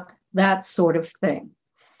shock, that sort of thing.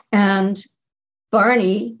 And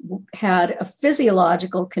Barney had a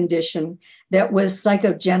physiological condition that was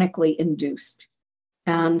psychogenically induced.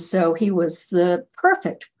 And so he was the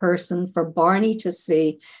perfect person for Barney to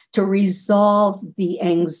see to resolve the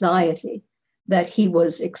anxiety that he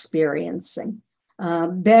was experiencing.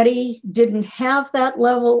 Betty didn't have that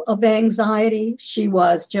level of anxiety. She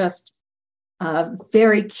was just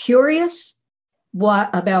very curious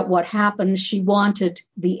about what happened. She wanted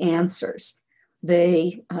the answers.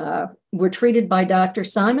 They were treated by Dr.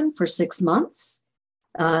 Simon for 6 months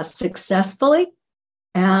successfully.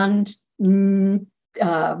 And in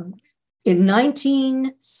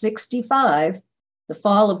 1965, the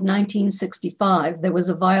fall of 1965, there was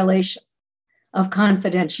a violation of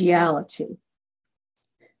confidentiality.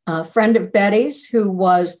 A friend of Betty's, who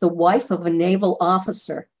was the wife of a naval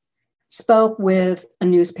officer, spoke with a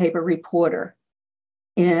newspaper reporter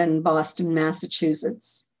in Boston,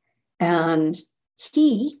 Massachusetts. And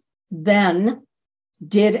he then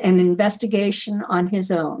did an investigation on his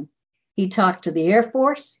own. He talked to the Air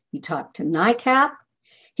Force, he talked to NICAP,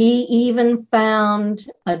 he even found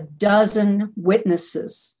a dozen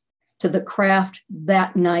witnesses to the craft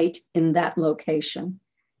that night in that location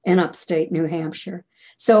in upstate New Hampshire.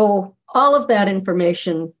 So all of that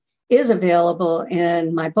information is available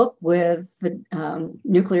in my book with the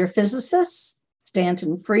nuclear physicist,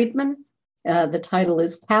 Stanton Friedman. The title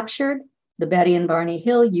is Captured, the Betty and Barney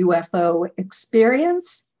Hill UFO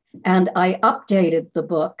Experience. And I updated the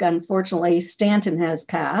book. Unfortunately, Stanton has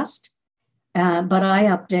passed, but I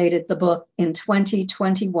updated the book in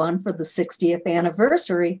 2021 for the 60th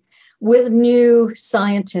anniversary with new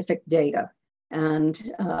scientific data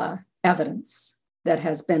and evidence that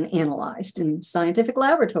has been analyzed in scientific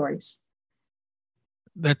laboratories.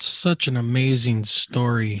 That's such an amazing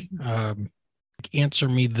story. Answer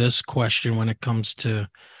me this question when it comes to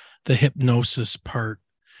the hypnosis part.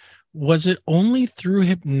 Was it only through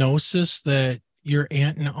hypnosis that your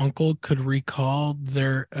aunt and uncle could recall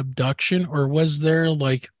their abduction, or was there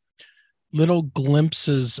like little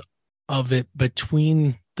glimpses of it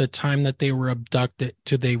between the time that they were abducted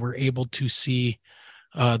to they were able to see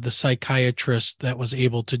the psychiatrist that was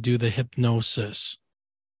able to do the hypnosis?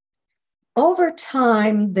 Over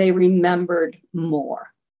time, they remembered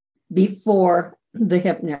more before the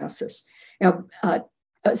hypnosis.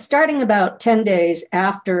 Starting about 10 days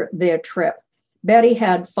after their trip, Betty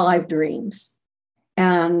had 5 dreams.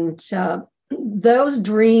 And those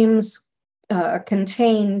dreams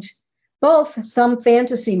contained both some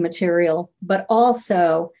fantasy material, but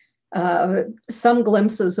also some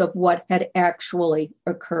glimpses of what had actually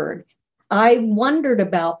occurred. I wondered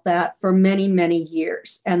about that for many, many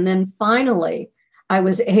years. And then finally, I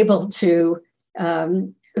was able to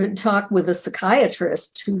talk with a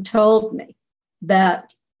psychiatrist who told me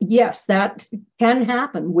that, yes, that can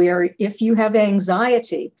happen, where if you have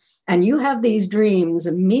anxiety and you have these dreams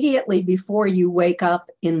immediately before you wake up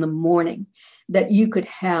in the morning, that you could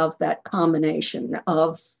have that combination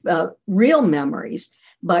of real memories,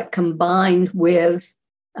 but combined with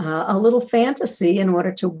a little fantasy in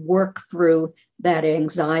order to work through that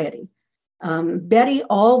anxiety. Betty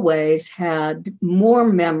always had more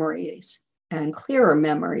memories and clearer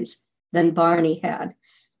memories than Barney had.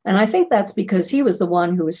 And I think that's because he was the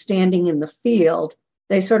one who was standing in the field.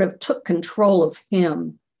 They sort of took control of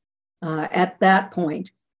him at that point,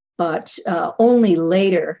 but only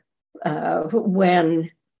later, when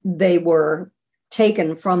they were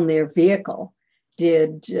taken from their vehicle,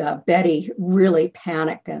 did Betty really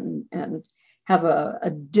panic and have a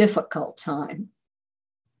difficult time.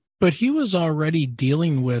 But he was already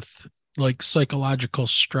dealing with like psychological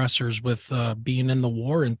stressors with being in the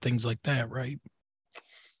war and things like that, right?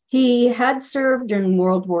 He had served in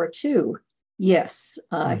World War II. Yes,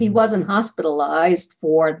 he wasn't hospitalized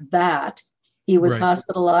for that. He was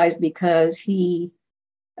hospitalized because he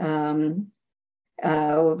was,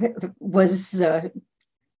 I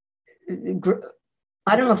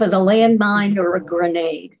don't know if it was a landmine or a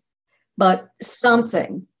grenade, but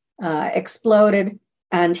something exploded,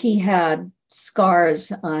 and he had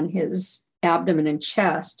scars on his abdomen and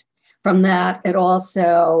chest. From that, it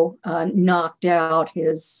also knocked out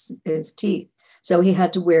his teeth. So he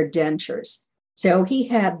had to wear dentures. So he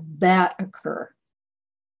had that occur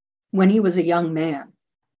when he was a young man.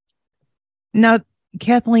 Now,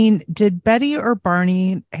 Kathleen, did Betty or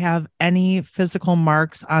Barney have any physical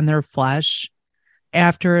marks on their flesh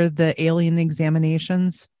after the alien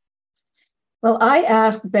examinations? Well, I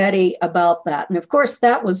asked Betty about that. And of course,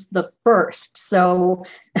 that was the first. So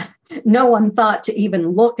no one thought to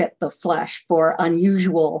even look at the flesh for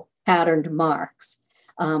unusual patterned marks.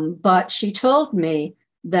 But she told me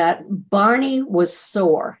that Barney was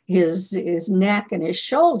sore. His neck and his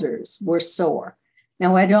shoulders were sore.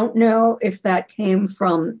 Now, I don't know if that came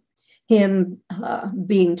from him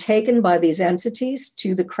being taken by these entities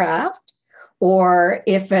to the craft, or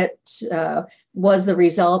if it was the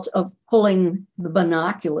result of pulling the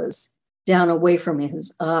binoculars down away from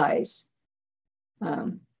his eyes.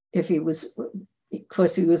 If he was, of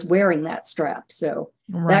course, he was wearing that strap, so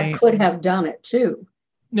that could have done it too.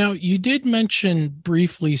 Now, you did mention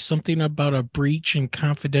briefly something about a breach in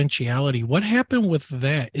confidentiality. What happened with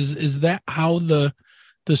that? Is that how the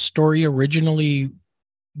story originally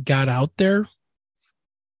got out there?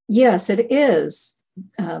 Yes, it is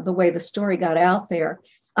the way the story got out there.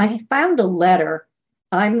 I found a letter.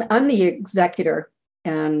 I'm the executor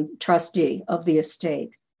and trustee of the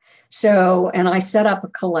estate. So, and I set up a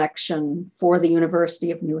collection for the University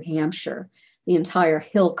of New Hampshire, the entire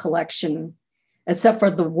Hill collection, except for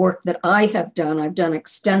the work that I have done. I've done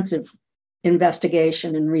extensive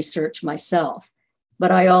investigation and research myself,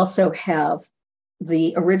 but I also have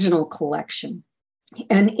the original collection.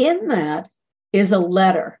 And in that is a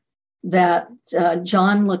letter that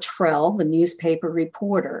John Luttrell, the newspaper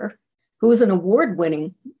reporter, who was an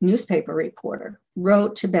award-winning newspaper reporter,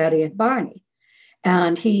 wrote to Betty and Barney.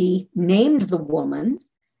 And he named the woman,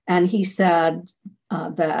 and he said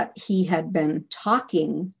that he had been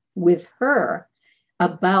talking with her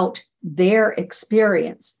about their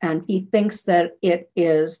experience. And he thinks that it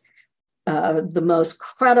is the most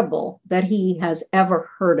credible that he has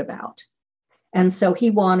ever heard about. And so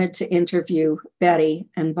he wanted to interview Betty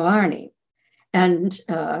and Barney. And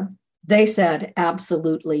they said,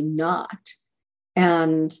 absolutely not.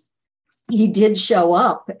 And he did show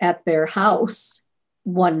up at their house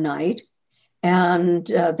one night, and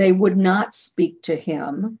they would not speak to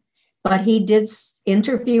him, but he did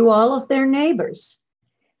interview all of their neighbors.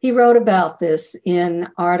 He wrote about this in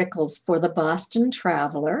articles for the Boston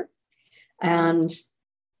Traveler, and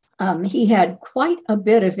he had quite a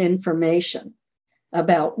bit of information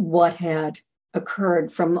about what had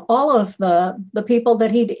occurred from all of the people that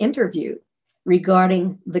he'd interviewed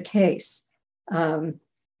regarding the case.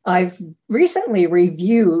 I've recently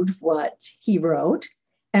reviewed what he wrote,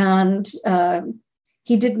 and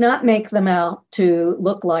he did not make them out to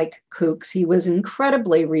look like kooks. He was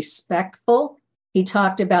incredibly respectful. He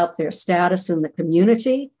talked about their status in the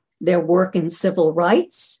community, their work in civil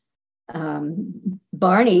rights.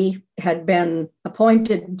 Barney had been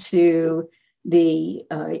appointed to the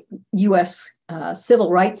U.S. Civil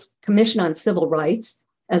Rights Commission on Civil Rights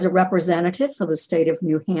as a representative for the state of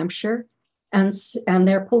New Hampshire and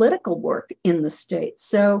their political work in the state.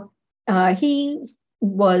 So he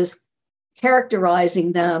was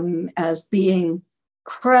characterizing them as being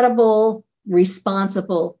credible,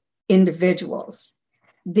 responsible individuals.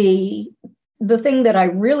 The thing that I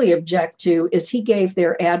really object to is he gave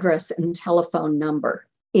their address and telephone number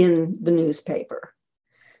in the newspaper.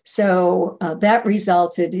 So that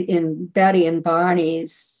resulted in Betty and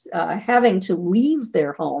Barney's having to leave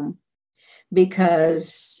their home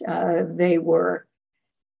because they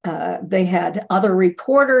had other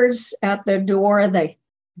reporters at their door.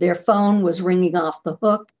 Their phone was ringing off the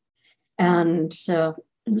hook. And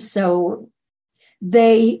so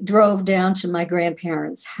they drove down to my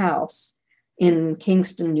grandparents' house in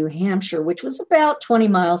Kingston, New Hampshire, which was about 20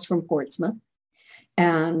 miles from Portsmouth.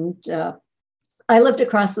 And I lived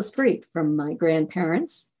across the street from my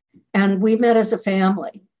grandparents, and we met as a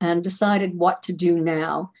family and decided what to do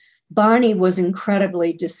now. Barney was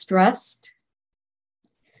incredibly distressed.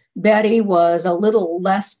 Betty was a little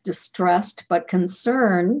less distressed, but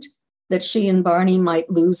concerned that she and Barney might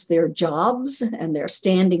lose their jobs and their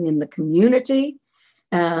standing in the community,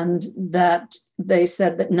 and that they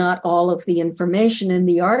said that not all of the information in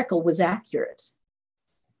the article was accurate.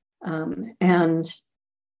 And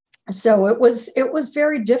so it was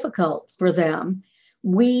very difficult for them.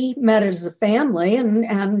 We met as a family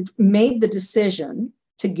and made the decision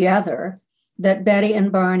together that Betty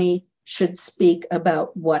and Barney should speak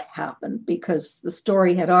about what happened, because the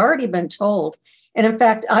story had already been told. And in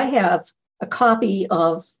fact, I have a copy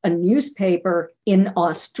of a newspaper in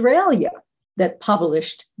Australia that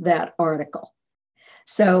published that article.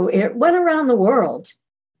 So it went around the world.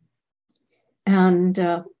 And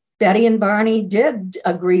Betty and Barney did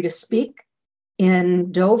agree to speak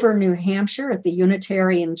in Dover, New Hampshire at the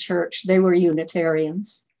Unitarian Church. They were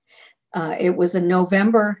Unitarians. It was a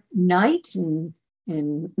November night in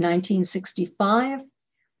 1965,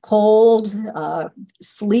 cold,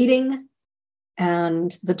 sleeting,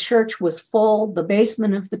 and the church was full. The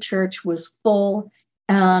basement of the church was full,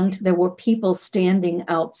 and there were people standing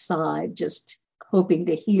outside just hoping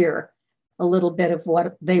to hear a little bit of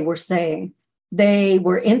what they were saying. They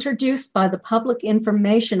were introduced by the public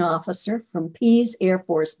information officer from Pease Air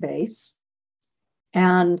Force Base,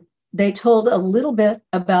 and they told a little bit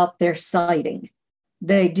about their sighting.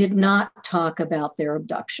 They did not talk about their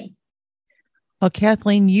abduction. Well,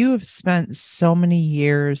 Kathleen, you have spent so many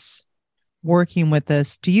years working with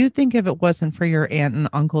this. Do you think if it wasn't for your aunt and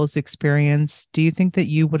uncle's experience, do you think that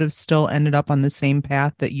you would have still ended up on the same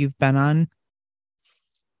path that you've been on?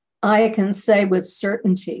 I can say with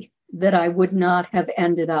certainty that I would not have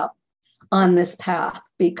ended up on this path,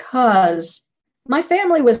 because my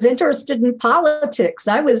family was interested in politics.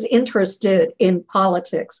 I was interested in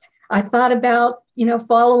politics. I thought about,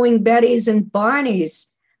 following Betty's and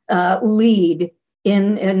Barney's lead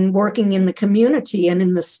in working in the community and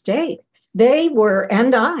in the state. They were,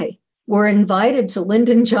 and I were invited to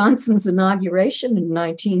Lyndon Johnson's inauguration in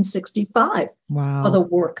 1965 Wow. for the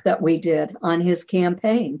work that we did on his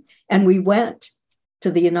campaign. And we went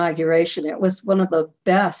to the inauguration. It was one of the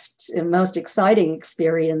best and most exciting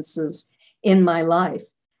experiences in my life.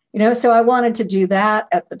 So I wanted to do that.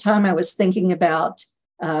 At the time, I was thinking about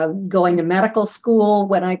going to medical school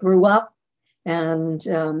when I grew up. And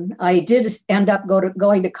I did end up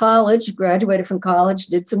going to college, graduated from college,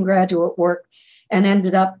 did some graduate work, and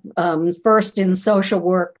ended up first in social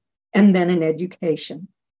work and then in education.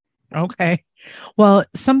 Okay. Well,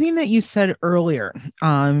 something that you said earlier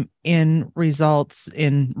in regards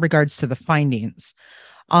to the findings,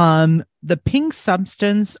 the pink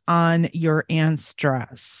substance on your aunt's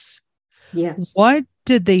dress. Yes. What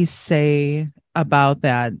did they say about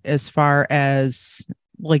that as far as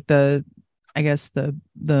like the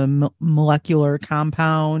molecular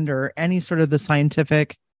compound or any sort of the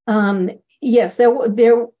scientific? Yes,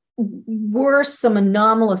 there were some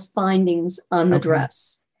anomalous findings on the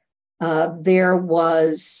dress. There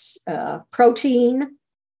was protein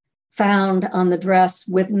found on the dress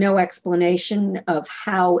with no explanation of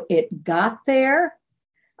how it got there.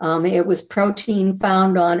 It was protein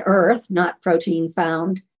found on Earth, not protein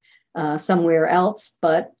found somewhere else.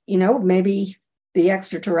 But, maybe the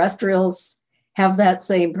extraterrestrials have that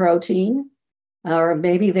same protein, or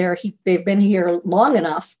maybe they've been here long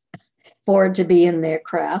enough for it to be in their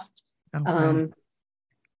craft. Okay.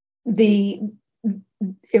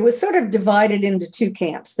 It was sort of divided into two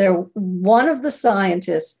camps. One of the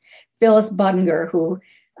scientists, Phyllis Budinger, who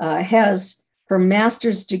has her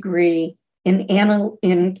master's degree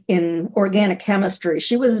in organic chemistry.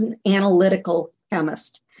 She was an analytical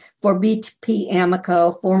chemist for BP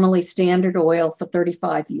Amoco, formerly Standard Oil, for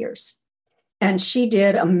 35 years. And she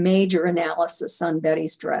did a major analysis on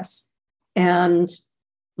Betty's dress. And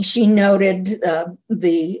she noted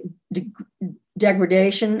the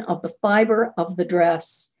degradation of the fiber of the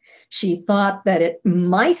dress. She thought that it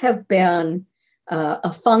might have been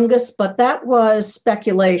a fungus, but that was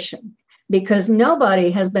speculation because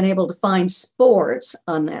nobody has been able to find spores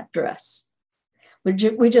on that dress.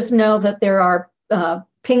 We just know that there are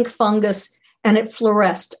pink fungus and it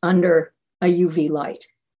fluoresced under a UV light.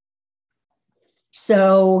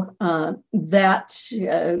 So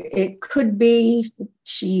it could be,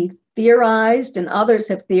 she theorized, and others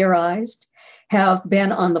have theorized, have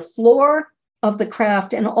been on the floor of the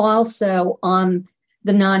craft and also on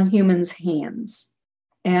the non-human's hands.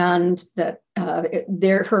 And that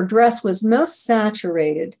her dress was most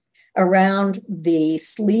saturated around the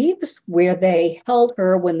sleeves where they held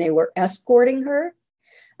her when they were escorting her,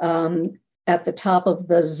 at the top of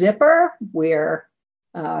the zipper where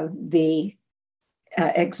the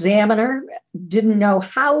examiner didn't know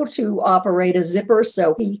how to operate a zipper,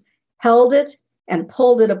 so he held it and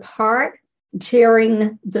pulled it apart,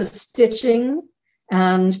 tearing the stitching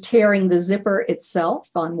and tearing the zipper itself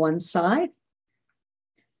on one side.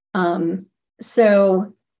 And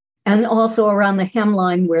also around the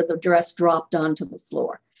hemline where the dress dropped onto the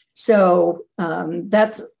floor. So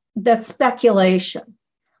that's speculation.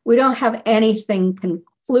 We don't have anything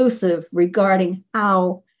conclusive regarding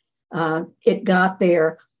how it got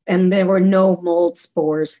there, and there were no mold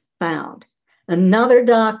spores found. Another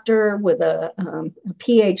doctor with a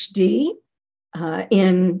PhD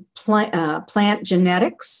in plant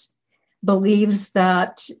genetics believes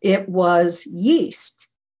that it was yeast,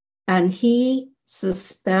 and he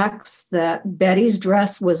suspects that Betty's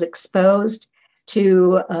dress was exposed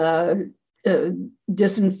to a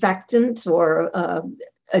disinfectant or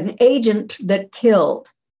an agent that killed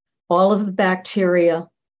all of the bacteria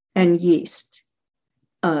and yeast,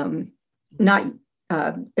 and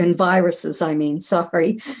viruses,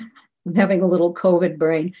 sorry, I'm having a little COVID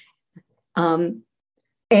brain. And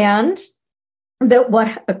that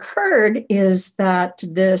what occurred is that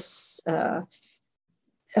this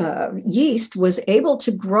yeast was able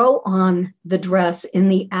to grow on the dress in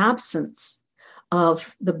the absence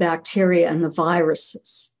of the bacteria and the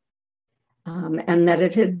viruses, and that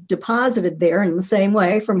it had deposited there in the same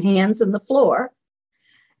way from hands in the floor.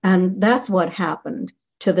 And that's what happened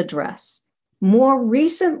to the dress. More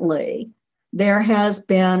recently, there has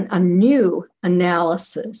been a new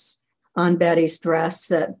analysis on Betty's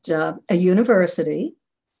dress at a university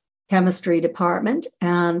chemistry department,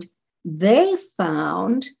 and they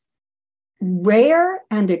found rare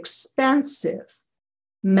and expensive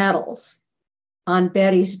metals on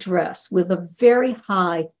Betty's dress with a very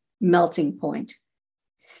high melting point.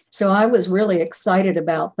 So I was really excited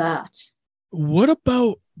about that. What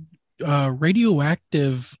about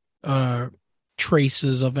radioactive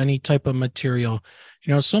traces of any type of material?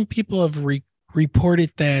 Some people have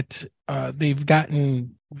reported that they've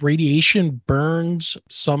gotten radiation burns.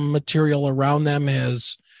 Some material around them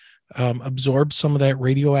has absorbed some of that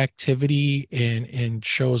radioactivity and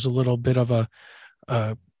shows a little bit of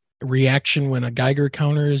a reaction when a Geiger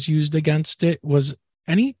counter is used against it. Was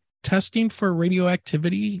any testing for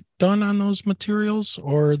radioactivity done on those materials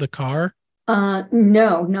or the car?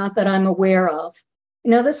 No, not that I'm aware of.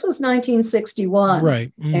 This was 1961.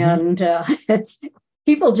 Right. Mm-hmm. And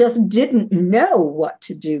people just didn't know what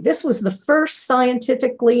to do. This was the first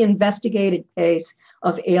scientifically investigated case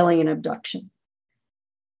of alien abduction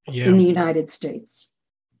in the United States.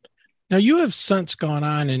 Now, you have since gone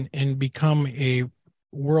on and become a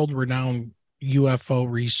world-renowned UFO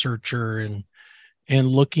researcher and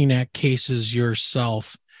looking at cases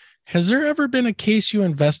yourself. Has there ever been a case you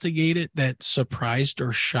investigated that surprised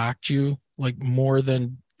or shocked you, like more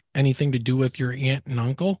than anything to do with your aunt and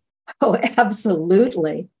uncle? Oh,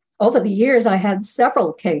 absolutely. Over the years, I had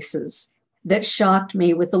several cases that shocked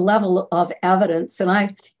me with the level of evidence. And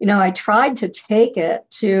I tried to take it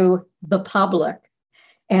to the public,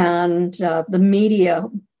 and the media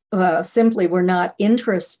simply were not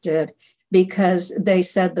interested because they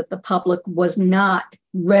said that the public was not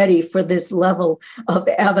ready for this level of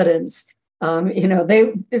evidence.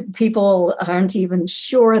 People aren't even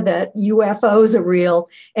sure that UFOs are real.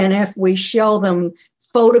 And if we show them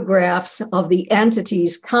photographs of the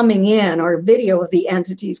entities coming in or video of the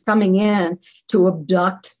entities coming in to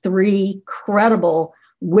abduct 3 credible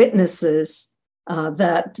witnesses,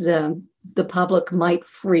 that the public might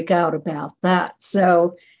freak out about that.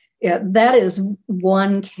 So that is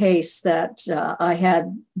one case that I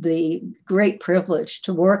had the great privilege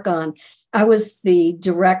to work on. I was the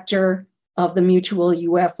director of the Mutual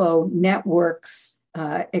UFO Network's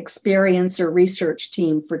experiencer research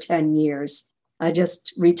team for 10 years. I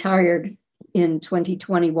just retired in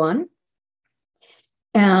 2021.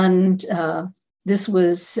 And this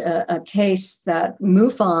was a case that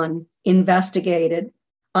MUFON investigated.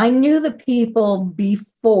 I knew the people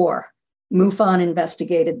before MUFON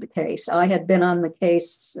investigated the case. I had been on the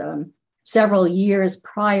case several years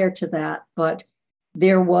prior to that, but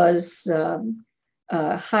there was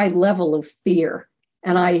a high level of fear.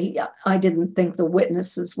 And I didn't think the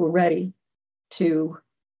witnesses were ready to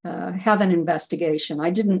have an investigation.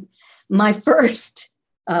 My first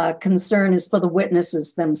concern is for the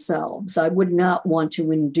witnesses themselves. I would not want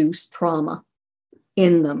to induce trauma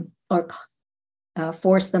in them or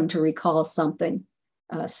force them to recall something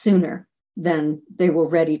sooner than they were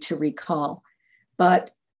ready to recall.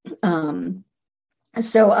 But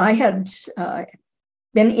so I had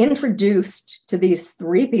been introduced to these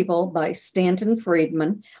 3 people by Stanton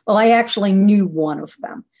Friedman. Well, I actually knew one of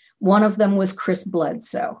them. One of them was Chris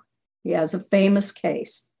Bledsoe. He has a famous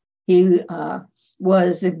case. He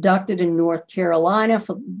was abducted in North Carolina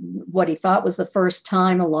for what he thought was the first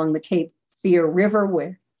time along the Cape Fear River,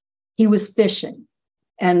 where he was fishing.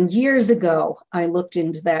 And years ago, I looked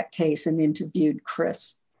into that case and interviewed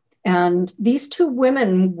Chris. And these two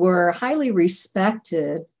women were highly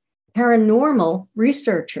respected paranormal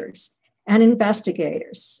researchers and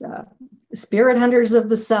investigators, spirit hunters of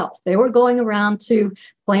the South. They were going around to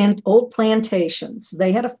old plantations.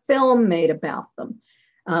 They had a film made about them,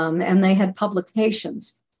 and they had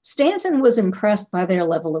publications. Stanton was impressed by their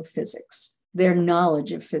level of physics, their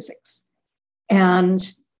knowledge of physics.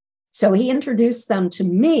 And so he introduced them to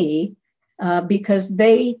me because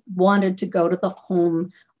they wanted to go to the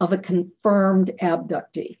home of a confirmed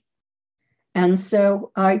abductee. And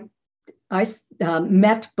so I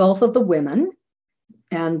met both of the women,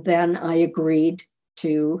 and then I agreed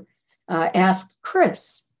to ask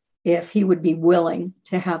Chris if he would be willing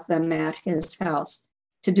to have them at his house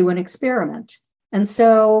to do an experiment. And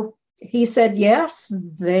so he said yes.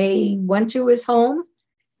 They went to his home.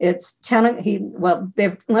 It's 10.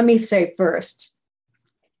 Let me say first,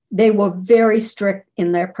 they were very strict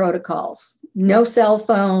in their protocols. No cell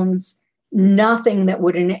phones, nothing that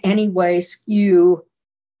would in any way skew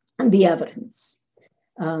the evidence.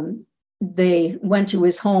 They went to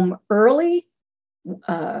his home early,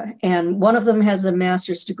 and one of them has a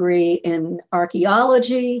master's degree in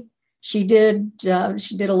archaeology. She did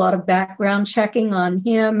a lot of background checking on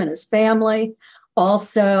him and his family.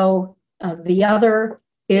 Also, the other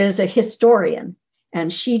is a historian,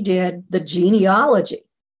 and she did the genealogy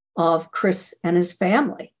of Chris and his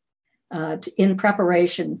family in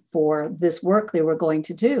preparation for this work they were going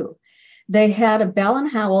to do. They had a Bell &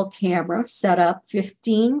 Howell camera set up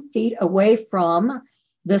 15 feet away from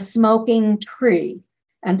the smoking tree.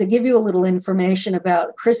 And to give you a little information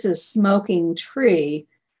about Chris's smoking tree,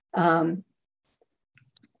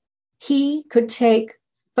 he could take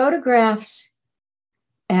photographs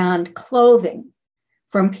and clothing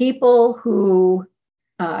from people who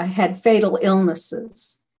had fatal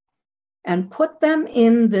illnesses and put them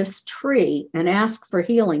in this tree and ask for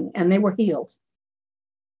healing, and they were healed.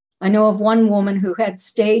 I know of one woman who had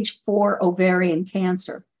stage 4 ovarian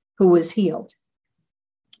cancer who was healed.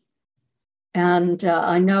 And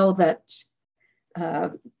I know that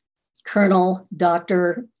Colonel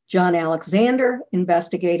Dr. John Alexander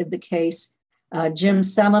investigated the case. Jim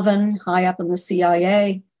Sullivan, high up in the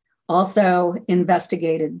CIA, also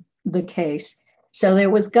investigated the case. So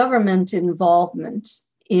there was government involvement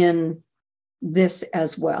in this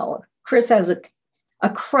as well. Chris has a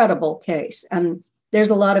credible case, and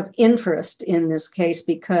there's a lot of interest in this case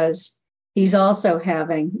because he's also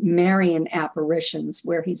having Marian apparitions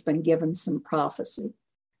where he's been given some prophecy.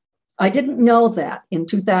 I didn't know that in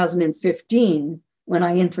 2015 when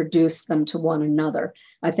I introduced them to one another.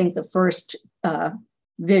 I think the first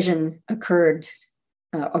vision occurred,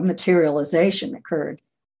 or materialization occurred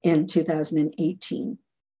in 2018.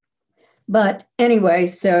 But anyway,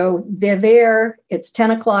 so they're there. It's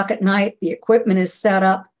 10 o'clock at night. The equipment is set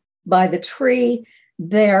up by the tree.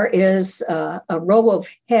 There is a row of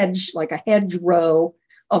hedge, like a hedge row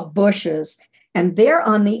of bushes. And they're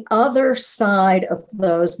on the other side of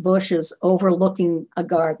those bushes overlooking a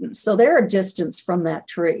garden. So they're a distance from that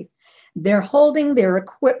tree. They're holding their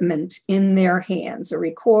equipment in their hands, a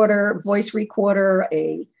recorder, voice recorder,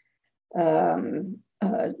 a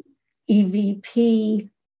EVP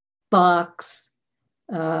box,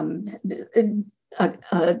 a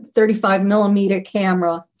 35 millimeter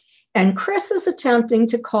camera. And Chris is attempting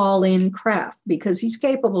to call in craft because he's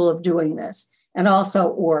capable of doing this, and also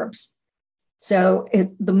orbs. So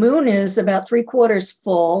the moon is about 3/4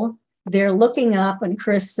 full. They're looking up, and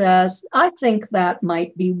Chris says, I think that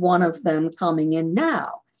might be one of them coming in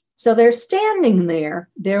now. So they're standing there.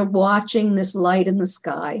 They're watching this light in the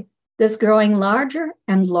sky that's growing larger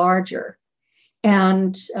and larger.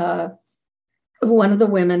 And one of the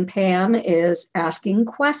women, Pam, is asking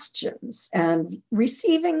questions and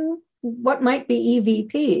receiving what might be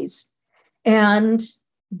EVPs. And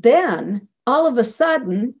then all of a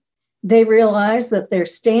sudden, they realize that they're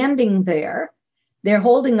standing there. They're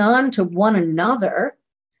holding on to one another.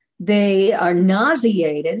 They are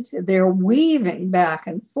nauseated. They're weaving back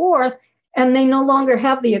and forth, and they no longer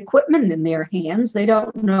have the equipment in their hands. They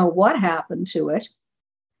don't know what happened to it.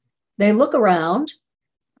 They look around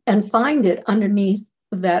and find it underneath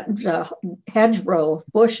that hedgerow of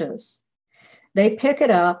bushes. They pick it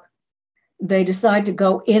up. They decide to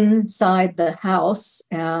go inside the house.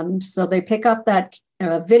 And so they pick up that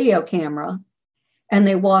video camera and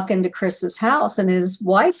they walk into Chris's house, and his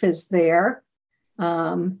wife is there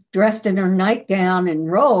dressed in her nightgown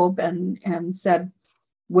and robe, and said,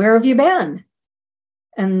 "Where have you been?"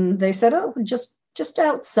 And they said, "Oh, just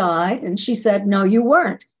outside." And she said, "No, you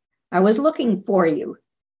weren't. I was looking for you.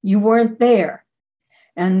 You weren't there."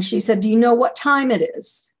 And she said, "Do you know what time it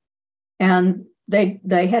is?" And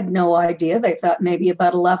they had no idea. They thought maybe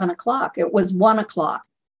about 11 o'clock. It was 1 o'clock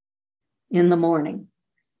in the morning.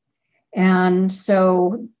 And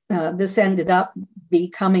so this ended up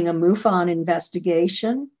becoming a MUFON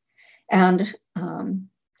investigation. And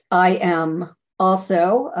I am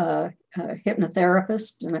also a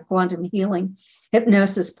hypnotherapist and a quantum healing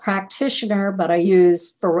hypnosis practitioner, but I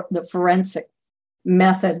use the forensic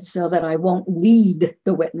method so that I won't lead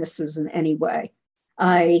the witnesses in any way.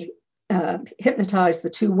 I hypnotized the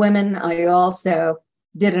two women. I also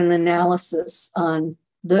did an analysis on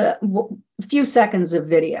the few seconds of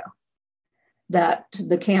video that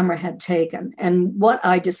the camera had taken. And what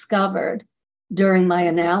I discovered during my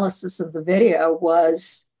analysis of the video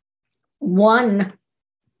was one,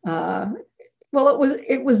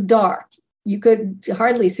 it was dark. You could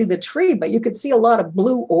hardly see the tree, but you could see a lot of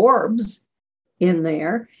blue orbs in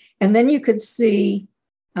there. And then you could see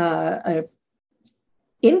a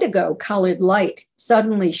indigo colored light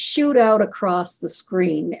suddenly shoot out across the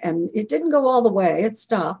screen, and it didn't go all the way, it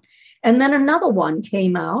stopped. And then another one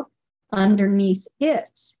came out underneath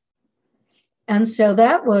it. And so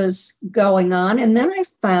that was going on. And then I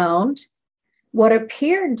found what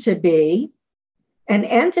appeared to be an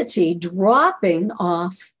entity dropping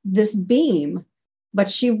off this beam, but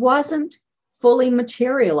she wasn't fully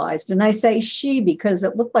materialized. And I say she because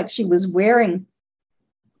it looked like she was wearing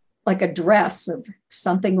like a dress of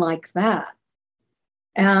something like that.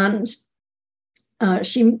 And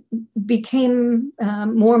she became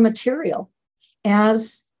more material and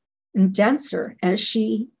denser as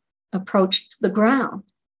she approached the ground.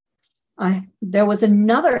 There was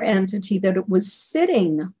another entity that was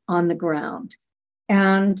sitting on the ground.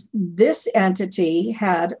 And this entity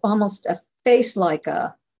had almost a face like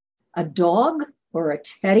a dog or a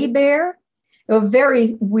teddy bear, a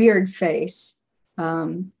very weird face.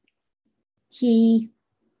 He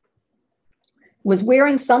was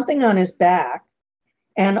wearing something on his back,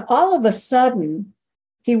 and all of a sudden,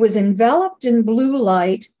 he was enveloped in blue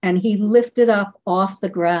light and he lifted up off the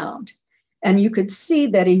ground. And you could see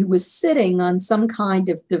that he was sitting on some kind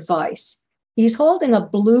of device. He's holding a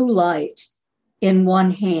blue light in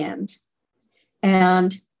one hand,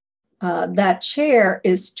 and that chair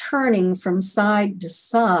is turning from side to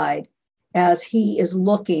side as he is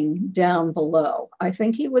looking down below. I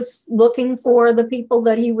think he was looking for the people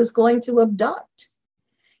that he was going to abduct.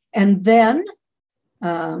 And then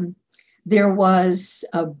there was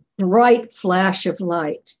a bright flash of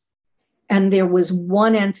light, and there was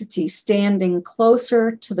one entity standing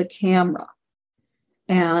closer to the camera.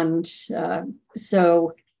 And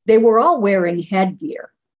so they were all wearing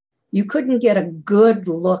headgear. You couldn't get a good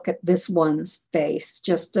look at this one's face,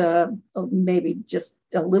 just maybe just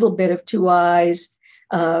a little bit of two eyes,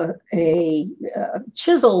 a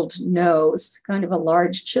chiseled nose, kind of a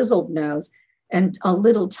large chiseled nose, and a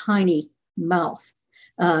little tiny mouth.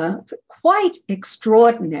 Quite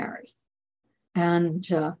extraordinary. And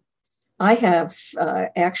I have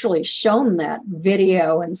actually shown that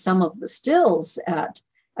video and some of the stills at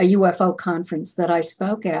a UFO conference that I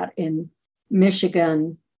spoke at in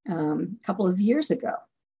Michigan a couple of years ago.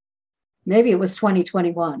 Maybe it was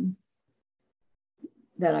 2021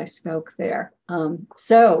 that I spoke there.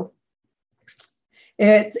 So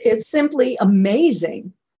it's simply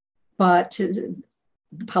amazing, but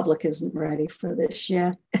the public isn't ready for this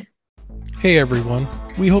yet. Hey everyone,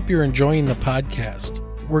 we hope you're enjoying the podcast.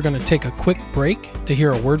 We're going to take a quick break to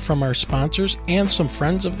hear a word from our sponsors and some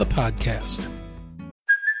friends of the podcast.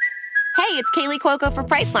 Hey, it's Kaylee Cuoco for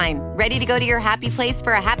Priceline. Ready to go to your happy place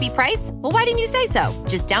for a happy price? Well, why didn't you say so?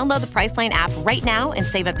 Just download the Priceline app right now and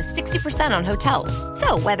save up to 60% on hotels.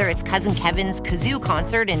 So whether it's Cousin Kevin's Kazoo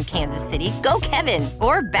Concert in Kansas City, go Kevin,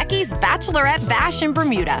 or Becky's Bachelorette Bash in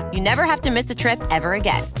Bermuda, you never have to miss a trip ever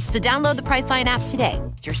again. So download the Priceline app today.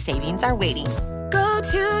 Your savings are waiting. Go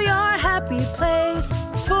to your happy place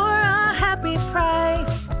for a happy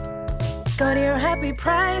price. Go to your happy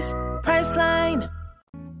price, Priceline.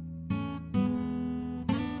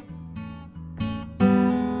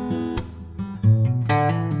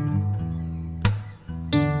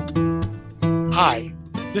 Hi,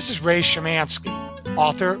 this is Ray Szymanski,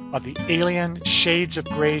 author of the Alien Shades of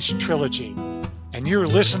Grays trilogy, and you're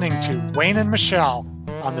listening to Wayne and Michelle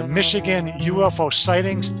on the Michigan UFO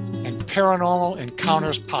Sightings and Paranormal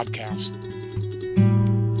Encounters podcast.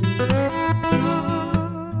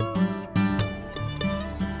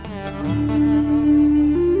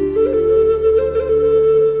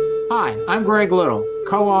 I'm Greg Little,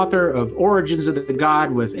 co-author of Origins of the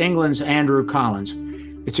God with England's Andrew Collins.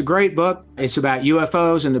 It's a great book. It's about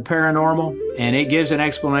UFOs and the paranormal, and it gives an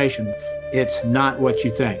explanation. It's not what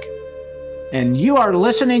you think. And you are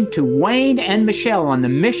listening to Wayne and Michelle on the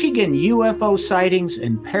Michigan UFO Sightings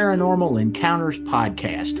and Paranormal Encounters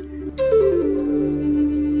podcast.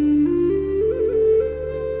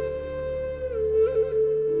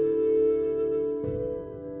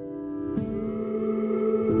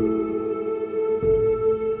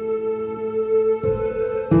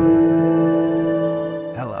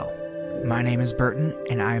 My name is Burton,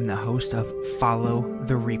 and I am the host of Follow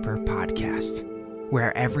the Reaper podcast,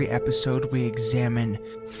 where every episode we examine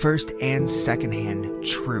first and secondhand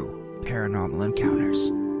true paranormal encounters.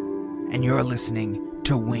 And you're listening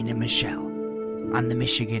to Wayne and Michelle on the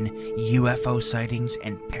Michigan UFO Sightings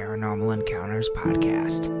and Paranormal Encounters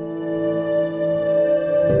podcast.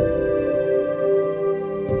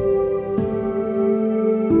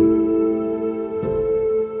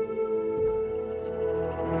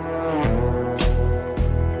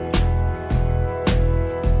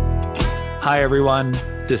 Hi, everyone.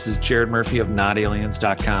 This is Jared Murphy of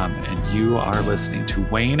NotAliens.com, and you are listening to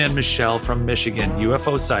Wayne and Michelle from Michigan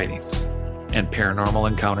UFO Sightings and Paranormal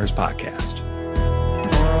Encounters podcast.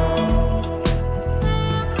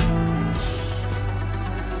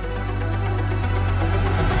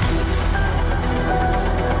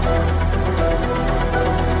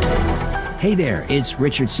 Hey there, it's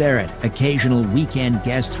Richard Serrett, occasional weekend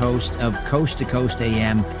guest host of Coast to Coast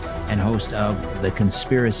AM and host of The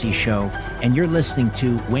Conspiracy Show, and you're listening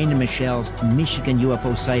to Wayne and Michelle's Michigan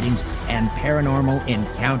UFO Sightings and Paranormal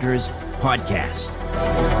Encounters podcast.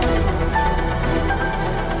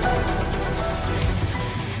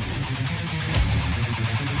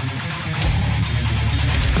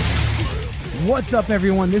 What's up,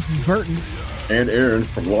 everyone? This is Burton. And Aaron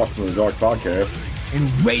from Lost in the Dark podcast. And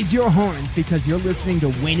raise your horns because you're listening to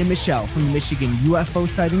Wayne and Michelle from the Michigan UFO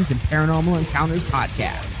Sightings and Paranormal Encounters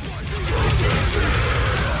podcast.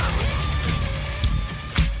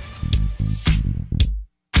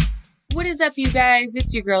 What is up, you guys?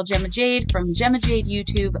 It's your girl Gemma Jade from Gemma Jade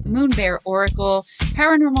YouTube, Moon Bear Oracle,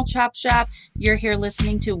 Paranormal Chop Shop. You're here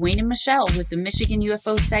listening to Wayne and Michelle with the Michigan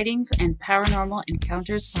UFO Sightings and Paranormal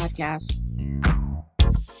Encounters podcast.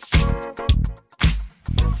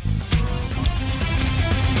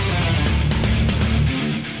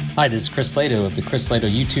 Hi, this is Chris Lato of the Chris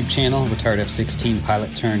Lato YouTube channel, retired F-16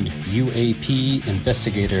 pilot turned UAP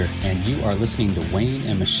investigator, and you are listening to Wayne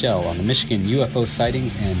and Michelle on the Michigan UFO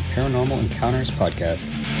Sightings and Paranormal Encounters podcast.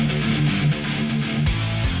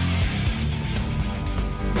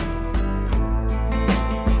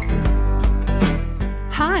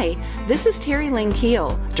 Hi, this is Terry Lynn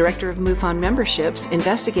Keel, Director of MUFON Memberships,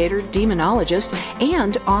 investigator, demonologist,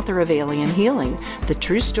 and author of Alien Healing, the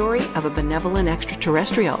true story of a benevolent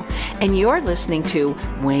extraterrestrial. And you're listening to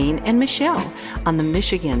Wayne and Michelle on the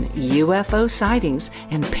Michigan UFO Sightings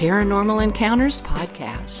and Paranormal Encounters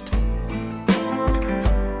podcast.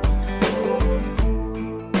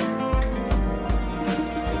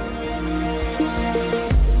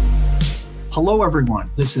 Hello,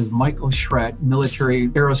 everyone. This is Michael Schratt, military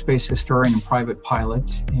aerospace historian and private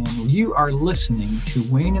pilot, and you are listening to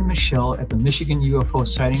Wayne and Michelle at the Michigan UFO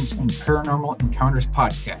Sightings and Paranormal Encounters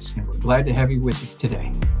podcast, and we're glad to have you with us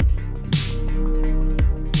today.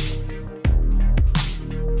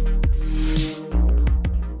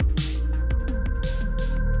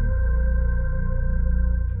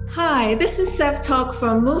 Hi, this is Sev Talk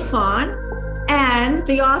from MUFON, and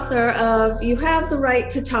the author of You Have the Right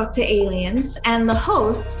to Talk to Aliens, and the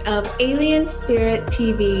host of Alien Spirit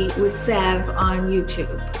TV with Sev on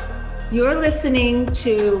YouTube. You're listening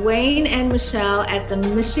to Wayne and Michelle at the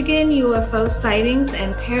Michigan UFO Sightings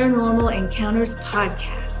and Paranormal Encounters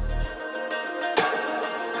podcast.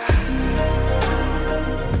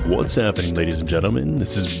 What's happening, ladies and gentlemen?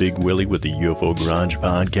 This is Big Willie with the UFO Garage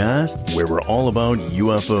podcast, where we're all about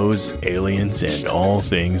UFOs, aliens, and all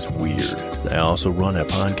things weird. I also run a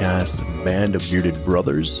podcast, Band of Bearded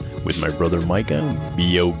Brothers, with my brother Micah,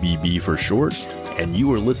 BOBB for short, and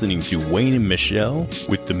you are listening to Wayne and Michelle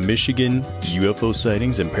with the Michigan UFO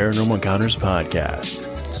Sightings and Paranormal Encounters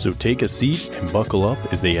podcast. So take a seat and buckle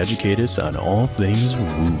up as they educate us on all things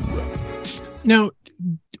woo. Now,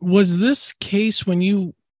 was this case when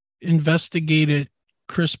you investigated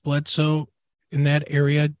Chris Bledsoe in that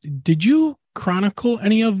area, did you chronicle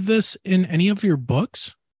any of this in any of your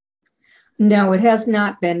books? No, it has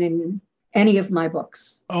not been in any of my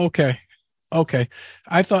books. Okay.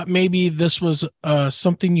 I thought maybe this was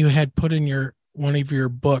something you had put in one of your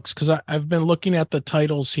books, because I've been looking at the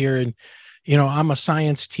titles here, and I'm a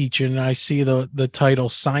science teacher and I see the title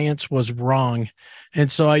 "Science Was Wrong."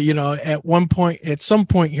 And so at some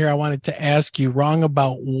point here, I wanted to ask you, wrong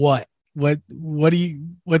about what?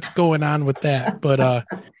 What's going on with that? But,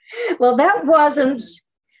 well, that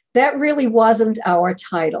really wasn't our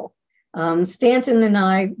title. Stanton and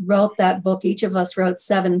I wrote that book. Each of us wrote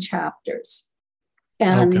 7 chapters.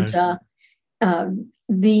 And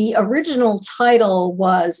the original title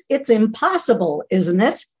was "It's Impossible, Isn't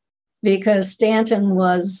It?" Because Stanton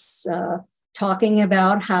was talking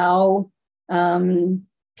about how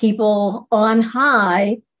people on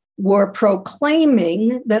high were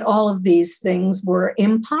proclaiming that all of these things were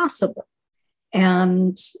impossible.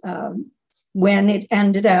 And when it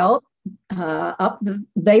ended out,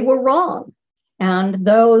 they were wrong. And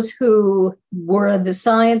those who were the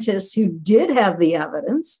scientists who did have the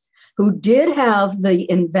evidence, who did have the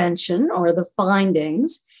invention or the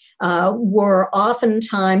findings, were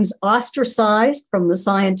oftentimes ostracized from the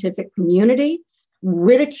scientific community,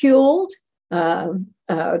 ridiculed,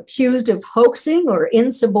 accused of hoaxing or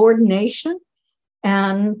insubordination.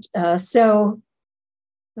 And so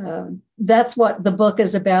that's what the book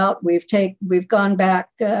is about. We've gone back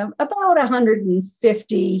about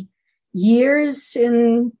 150 years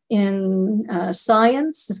in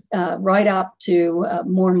science, right up to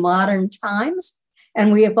more modern times.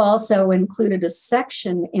 And we have also included a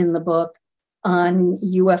section in the book on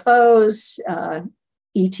UFOs,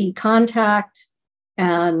 ET contact,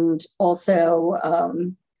 and also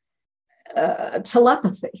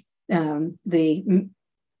telepathy, the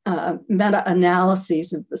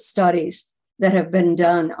meta-analyses of the studies that have been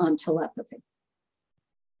done on telepathy.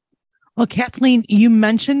 Well, Kathleen, you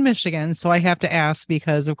mentioned Michigan, so I have to ask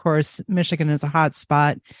because, of course, Michigan is a hot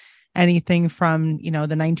spot. Anything from, the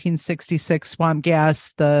 1966 swamp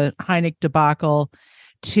gas, the Hynek debacle,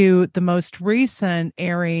 to the most recent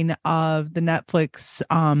airing of the Netflix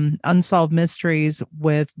Unsolved Mysteries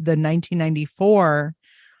with the 1994,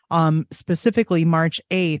 specifically March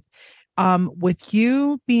 8th. With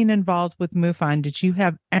you being involved with MUFON, did you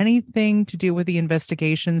have anything to do with the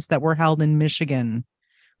investigations that were held in Michigan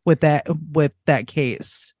with that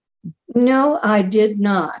case? No, I did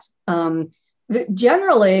not.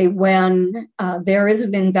 Generally, when there is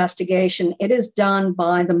an investigation, it is done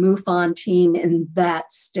by the MUFON team in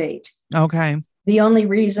that state. Okay. The only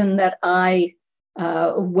reason that I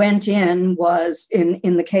went in was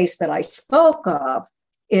in the case that I spoke of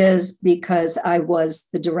is because I was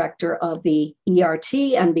the director of the ERT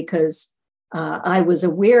and because I was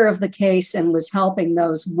aware of the case and was helping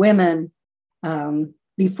those women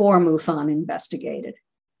before MUFON investigated.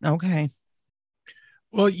 Okay.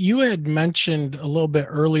 Well, you had mentioned a little bit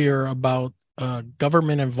earlier about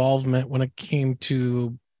government involvement when it came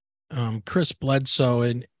to Chris Bledsoe,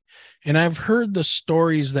 and I've heard the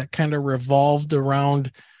stories that kind of revolved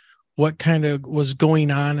around what kind of was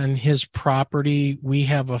going on his property. We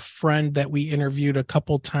have a friend that we interviewed a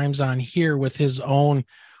couple times on here with his own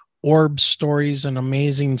orb stories and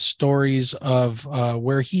amazing stories of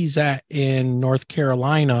where he's at in North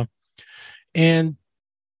Carolina. And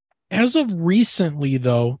as of recently,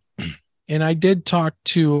 though, and I did talk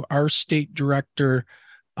to our state director,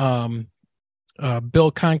 Bill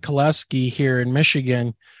Konkoleski here in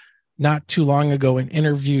Michigan not too long ago and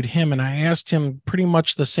interviewed him. And I asked him pretty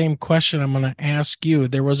much the same question I'm going to ask you.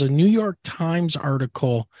 There was a New York Times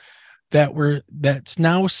article that's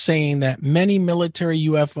now saying that many military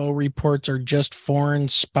UFO reports are just foreign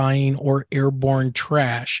spying or airborne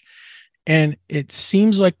trash. And it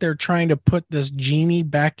seems like they're trying to put this genie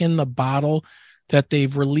back in the bottle that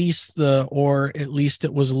they've released or at least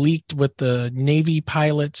it was leaked with the Navy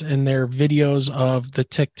pilots and their videos of the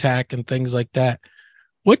Tic Tac and things like that.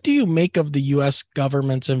 What do you make of the U.S.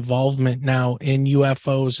 government's involvement now in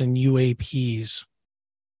UFOs and UAPs?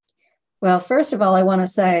 Well, first of all, I want to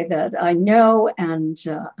say that I know and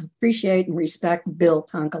appreciate and respect Bill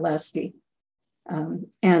Konkoleski,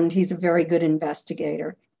 and he's a very good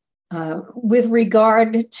investigator. With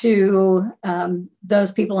regard to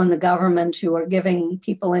those people in the government who are giving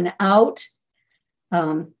people an out,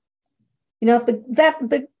 the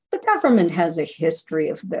government has a history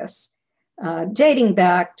of this. Dating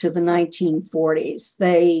back to the 1940s,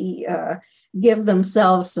 they give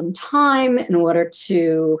themselves some time in order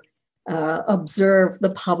to observe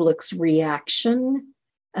the public's reaction.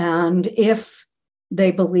 And if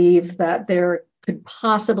they believe that there could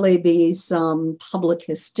possibly be some public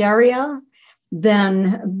hysteria,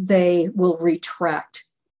 then they will retract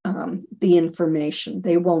the information.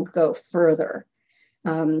 They won't go further.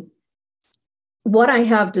 What I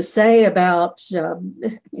have to say about,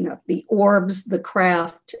 the orbs, the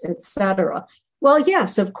craft, etc. Well,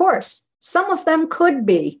 yes, of course, Some of them could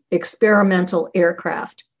be experimental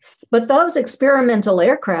aircraft, but those experimental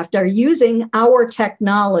aircraft are using our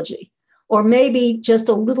technology, or maybe just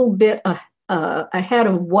a little bit ahead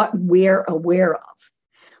of what we're aware of.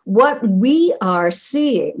 What we are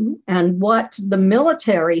seeing and what the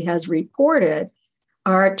military has reported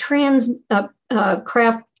are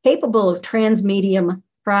craft capable of transmedium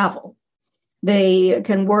travel. They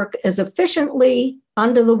can work as efficiently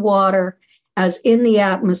under the water as in the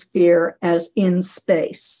atmosphere as in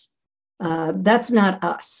space. That's not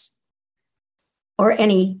us or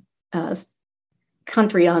any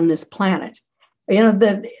country on this planet. You know,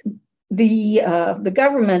 the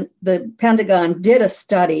government, the Pentagon, did a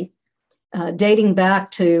study dating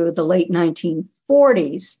back to the late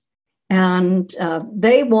 1940s, and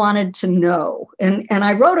they wanted to know, and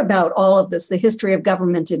I wrote about all of this, the history of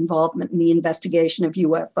government involvement in the investigation of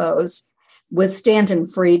UFOs with Stanton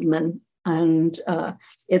Friedman, and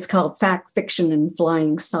it's called Fact, Fiction, and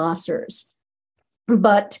Flying Saucers.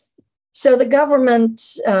 But so the government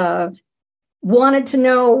wanted to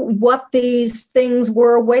know what these things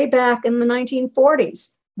were way back in the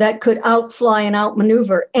 1940s that could outfly and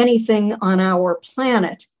outmaneuver anything on our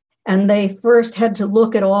planet. And they first had to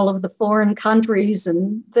look at all of the foreign countries,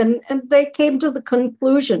 and they came to the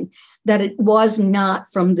conclusion that it was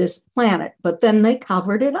not from this planet, but then they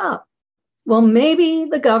covered it up. Well, maybe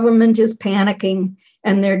the government is panicking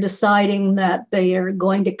and they're deciding that they are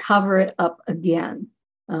going to cover it up again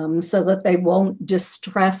so that they won't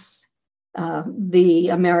distress the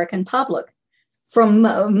American public. From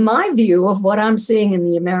my view of what I'm seeing in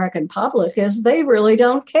the American public is they really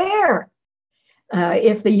don't care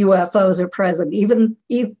if the UFOs are present.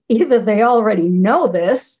 Either they already know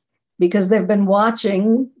this because they've been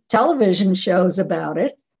watching television shows about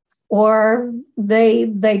it, or they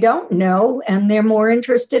don't know and they're more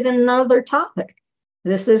interested in another topic.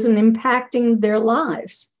 This isn't impacting their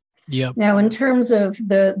lives. Yep. Now, in terms of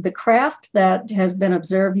the craft that has been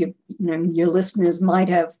observed, your listeners might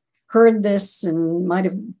have heard this and might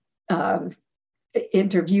have,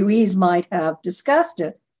 interviewees might have discussed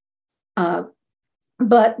it.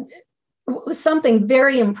 But something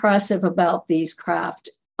very impressive about these craft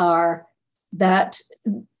are that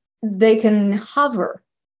they can hover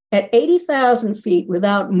at 80,000 feet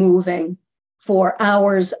without moving for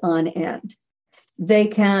hours on end. They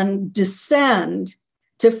can descend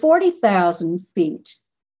to 40,000 feet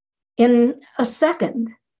in a second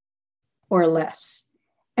or less.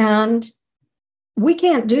 And we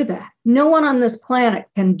can't do that. No one on this planet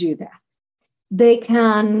can do that. They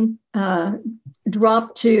can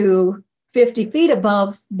drop to 50 feet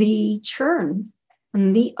above the churn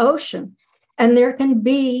in the ocean. And there can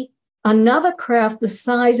be another craft the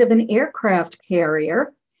size of an aircraft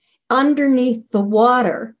carrier underneath the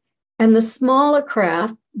water. And the smaller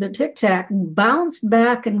craft, the Tic Tac, bounce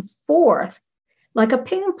back and forth like a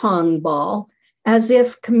ping pong ball, as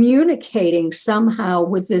if communicating somehow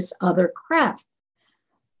with this other craft.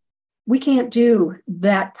 We can't do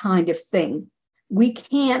that kind of thing. We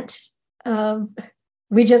can't,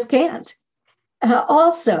 we just can't.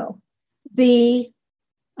 Also,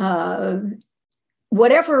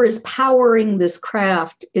 whatever is powering this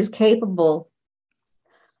craft is capable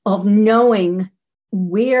of knowing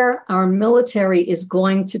where our military is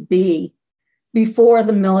going to be before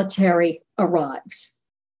the military arrives.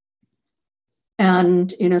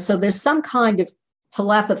 And, so there's some kind of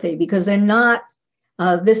telepathy because they're not,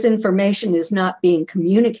 this information is not being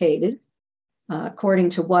communicated, according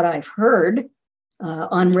to what I've heard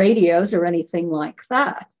on radios or anything like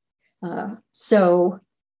that. So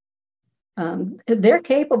they're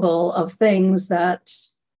capable of things that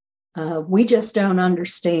we just don't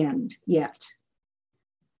understand yet.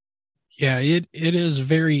 Yeah, it is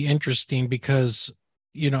very interesting because,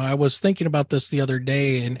 I was thinking about this the other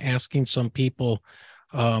day and asking some people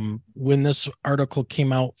when this article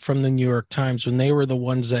came out from the New York Times, when they were the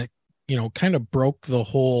ones that, kind of broke the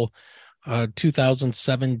whole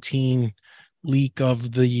 2017 leak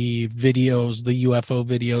of the videos, the UFO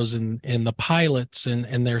videos and the pilots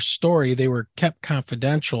and their story. They were kept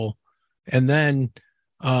confidential. And then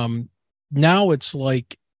now it's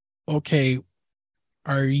like, okay,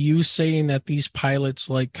 are you saying that these pilots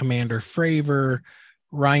like Commander Fravor,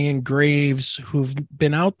 Ryan Graves, who've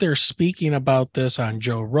been out there speaking about this on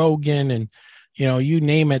Joe Rogan and, you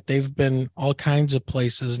name it, they've been all kinds of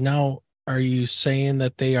places. Now, are you saying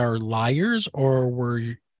that they are liars, or were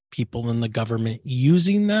people in the government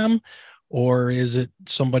using them? Or is it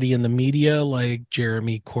somebody in the media like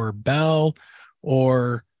Jeremy Corbell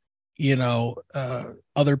or,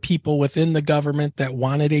 other people within the government that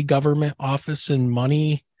wanted a government office and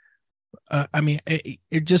money I mean,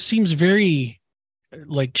 it just seems very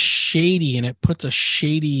like shady, and it puts a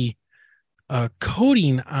shady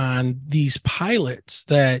coating on these pilots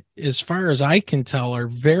that, as far as I can tell, are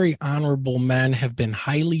very honorable men, have been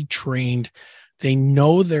highly trained. They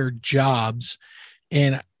know their jobs.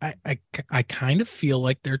 And I kind of feel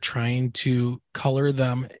like they're trying to color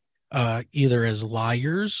them either as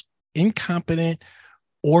liars, incompetent,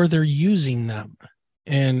 or they're using them.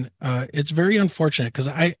 And it's very unfortunate,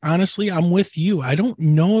 because I'm with you. I don't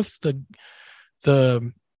know if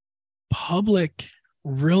the public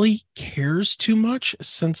really cares too much,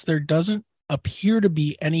 since there doesn't appear to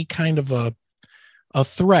be any kind of a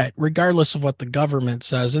threat, regardless of what the government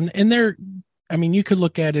says. And there, I mean, you could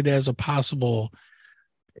look at it as a possible,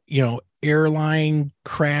 airline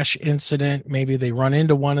crash incident. Maybe they run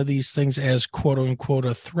into one of these things as quote unquote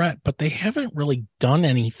a threat, but they haven't really done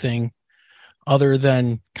anything other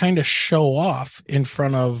than kind of show off in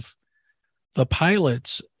front of the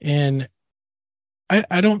pilots. And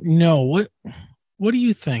I don't know. What do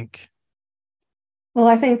you think? Well,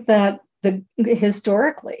 I think that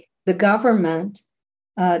historically, the government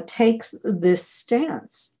takes this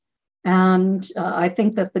stance. And I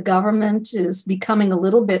think that the government is becoming a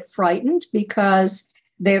little bit frightened, because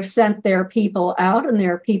they've sent their people out, and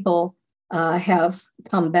their people have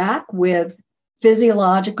come back with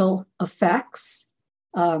physiological effects.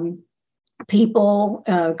 People,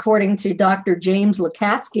 according to Dr. James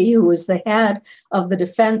Lukatsky, who was the head of the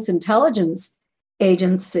Defense Intelligence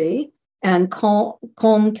Agency, and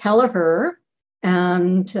Colm Kelleher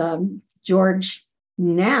and George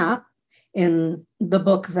Knapp, in the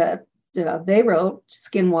book that they wrote,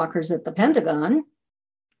 Skinwalkers at the Pentagon,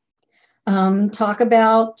 talk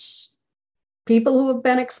about people who have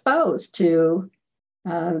been exposed to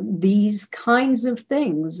these kinds of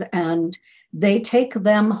things, and they take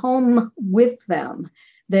them home with them.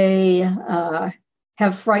 They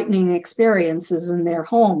have frightening experiences in their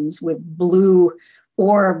homes with blue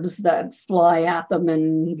orbs that fly at them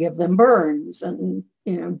and give them burns, and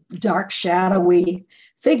dark, shadowy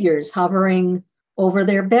figures hovering over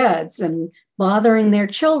their beds and bothering their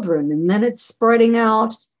children. And then it's spreading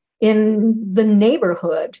out in the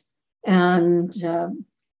neighborhood. And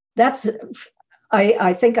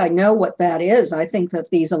I think I know what that is. I think that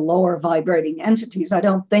these are lower vibrating entities. I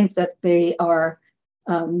don't think that they are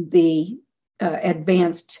the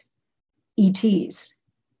advanced ETs.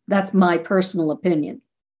 That's my personal opinion.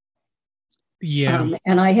 Yeah.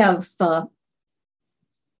 And I have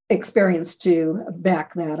experience to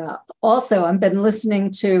back that up. Also, I've been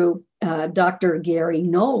listening to Dr. Gary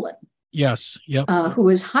Nolan. Yes. Yep. Who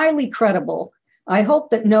is highly credible. I hope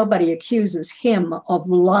that nobody accuses him of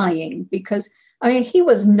lying, because, he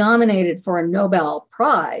was nominated for a Nobel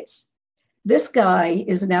Prize. This guy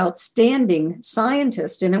is an outstanding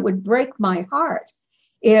scientist, and it would break my heart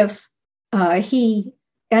if he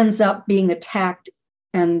ends up being attacked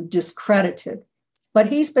and discredited. But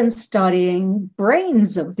he's been studying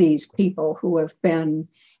brains of these people who have been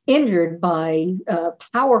injured by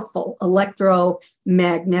powerful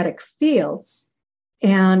electromagnetic fields.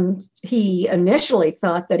 And he initially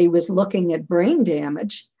thought that he was looking at brain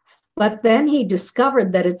damage, but then he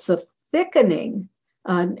discovered that it's a thickening,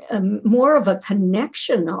 more of a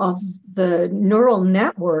connection of the neural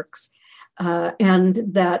networks, and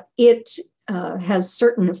that it has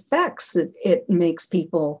certain effects. It makes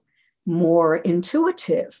people more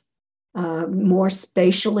intuitive, more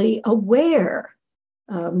spatially aware.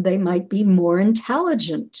 They might be more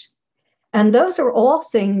intelligent. And those are all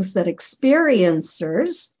things that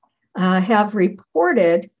experiencers have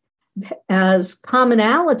reported as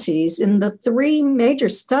commonalities in the 3 major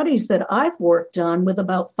studies that I've worked on with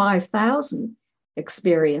about 5,000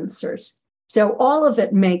 experiencers. So all of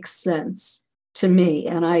it makes sense to me.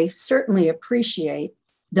 And I certainly appreciate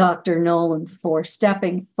Dr. Nolan for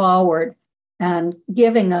stepping forward and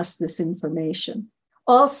giving us this information.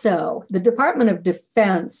 Also, the Department of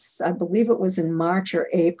Defense, I believe it was in March or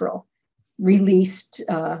April, released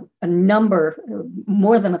a number,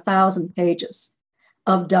 more than 1,000 pages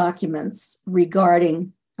of documents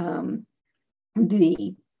regarding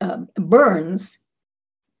the burns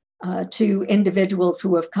to individuals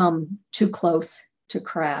who have come too close to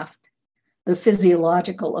craft, the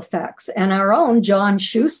physiological effects. And our own John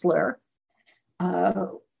Schuessler,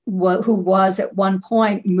 who was at one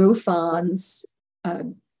point MUFON's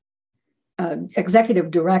executive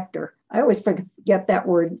director. I always forget that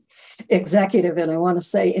word executive, and I want to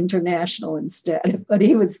say international instead, but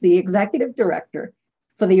he was the executive director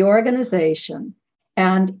for the organization.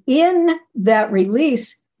 And in that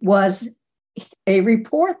release was a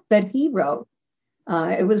report that he wrote.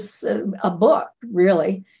 It was a book,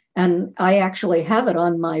 really, And I actually have it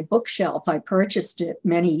on my bookshelf. I purchased it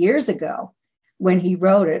many years ago when he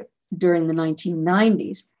wrote it during the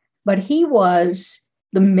 1990s. But he was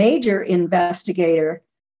the major investigator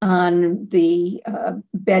on the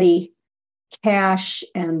Betty Cash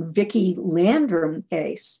and Vicki Landrum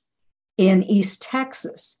case in East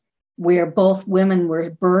Texas, where both women were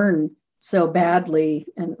burned so badly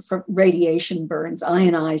and for radiation burns,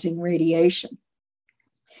 ionizing radiation.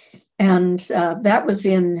 And that was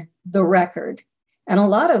in the record. And a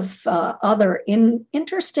lot of other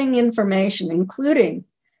interesting information, including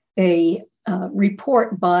a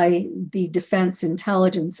report by the Defense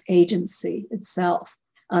Intelligence Agency itself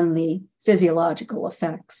on the physiological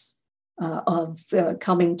effects of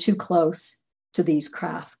coming too close to these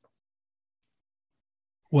craft.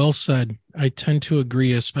 Well said. I tend to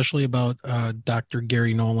agree, especially about Dr.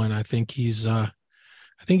 Gary Nolan. I think he's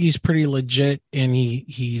pretty legit, and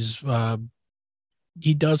he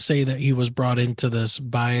does say that he was brought into this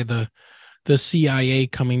by the CIA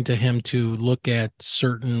coming to him to look at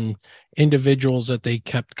certain individuals that they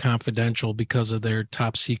kept confidential because of their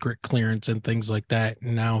top secret clearance and things like that.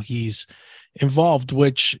 And now he's involved,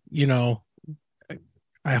 which, you know,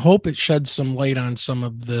 I hope it sheds some light on some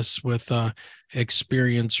of this with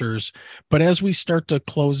experiencers. But as we start to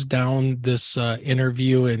close down this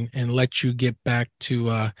interview and let you get back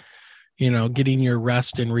to getting your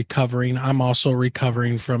rest and recovering. I'm also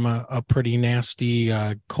recovering from a pretty nasty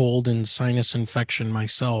cold and sinus infection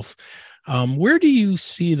myself. Where do you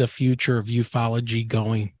see the future of ufology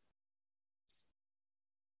going?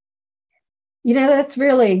 You know, that's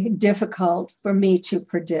really difficult for me to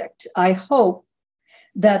predict. I hope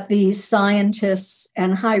that these scientists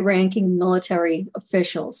and high-ranking military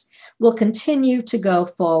officials will continue to go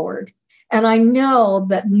forward. And I know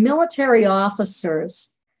that military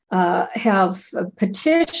officers have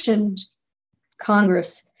petitioned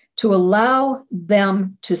Congress to allow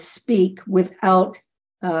them to speak without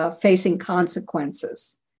facing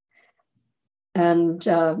consequences. And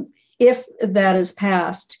if that is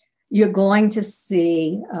passed, you're going to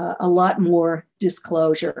see a lot more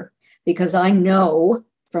disclosure, because I know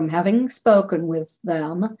from having spoken with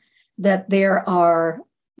them that there are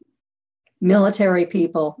military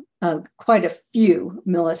people, quite a few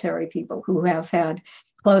military people who have had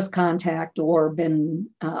close contact or been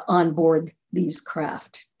on board these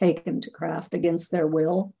craft, taken to craft against their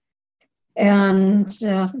will. And,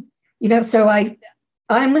 so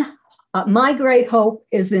my great hope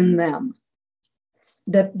is in them,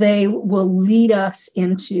 that they will lead us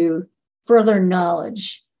into further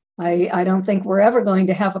knowledge. I don't think we're ever going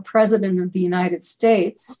to have a president of the United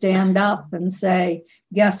States stand up and say,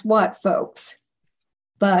 guess what, folks?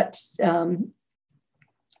 But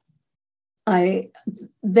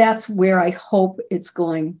that's where I hope it's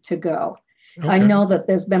going to go. Okay. I know that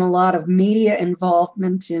there's been a lot of media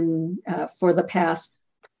involvement in for the past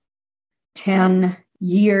 10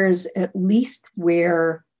 years at least,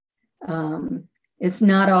 where it's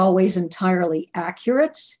not always entirely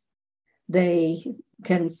accurate. They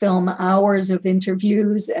can film hours of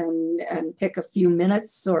interviews and pick a few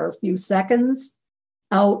minutes or a few seconds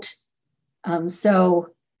out. So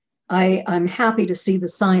I'm happy to see the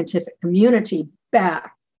scientific community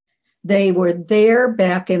back. They were there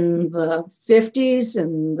back in the 50s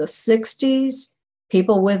and the 60s,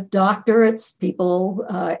 people with doctorates, people,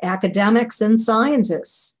 academics and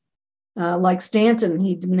scientists. Like Stanton,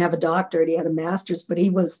 he didn't have a doctorate, he had a master's, but he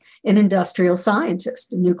was an industrial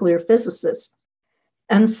scientist, a nuclear physicist.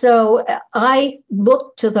 And so I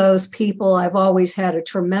look to those people. I've always had a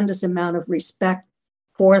tremendous amount of respect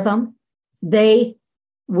for them. They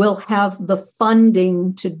will have the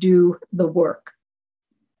funding to do the work.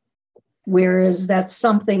 Whereas that's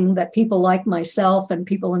something that people like myself and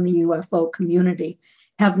people in the UFO community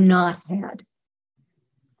have not had.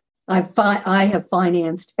 I have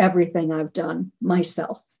financed everything I've done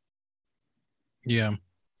myself. Yeah.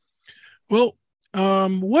 Well,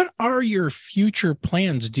 what are your future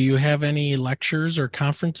plans? Do you have any lectures or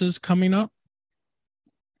conferences coming up?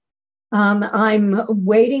 I'm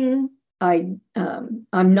waiting. I'm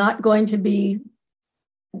not going to be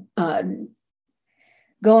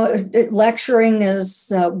lecturing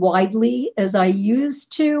as widely as I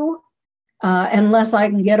used to, unless I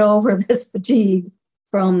can get over this fatigue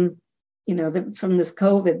from this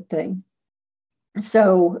COVID thing.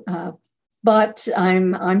 So, but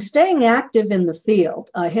I'm staying active in the field.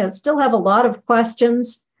 I still have a lot of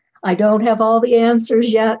questions. I don't have all the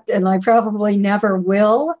answers yet, and I probably never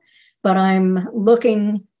will, but I'm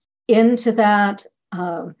looking into that,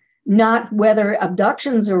 not whether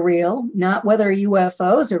abductions are real, not whether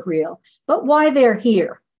UFOs are real, but why they're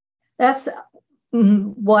here. That's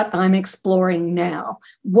what I'm exploring now,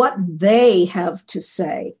 what they have to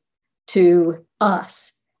say to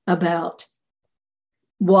us about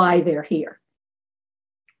why they're here.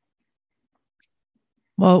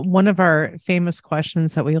 Well, one of our famous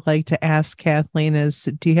questions that we like to ask Kathleen is,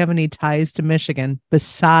 do you have any ties to Michigan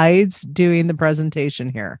besides doing the presentation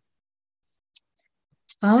here?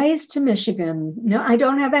 Ties to Michigan. No, I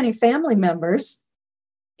don't have any family members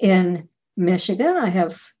in Michigan. I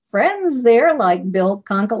have friends there like Bill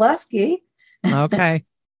Konkoleski. Okay.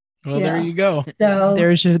 Well, there you go. So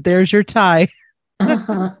there's your tie.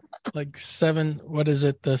 Like what is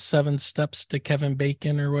it? The 7 steps to Kevin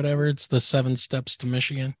Bacon or whatever. It's the 7 steps to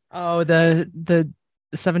Michigan. Oh, the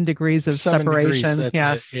 7 degrees of 7 separation. degrees, that's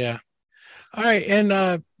Yes. it, yeah. All right.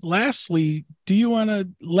 And lastly, do you want to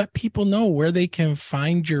let people know where they can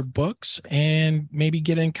find your books and maybe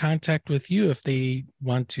get in contact with you if they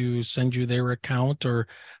want to send you their account, or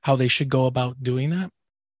how they should go about doing that?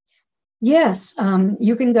 Yes,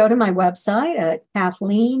 you can go to my website at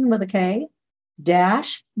Kathleen with a K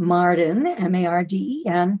 -Marden,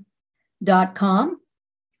 MARDEN.com.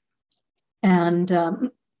 And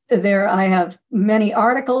there I have many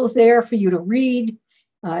articles there for you to read.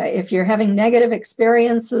 If you're having negative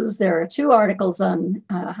experiences, there are 2 articles on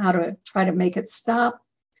how to try to make it stop.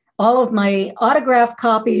 All of my autographed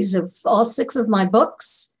copies of all 6 of my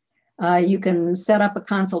books. You can set up a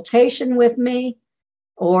consultation with me,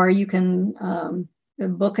 or you can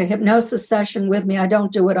book a hypnosis session with me. I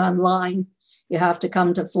don't do it online. You have to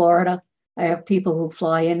come to Florida. I have people who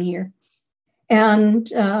fly in here. And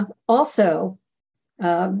also,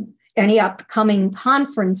 any upcoming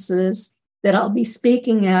conferences that I'll be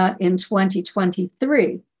speaking at in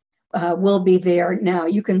 2023 will be there now.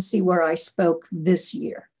 You can see where I spoke this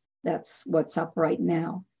year. That's what's up right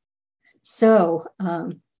now. So,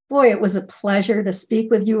 boy, it was a pleasure to speak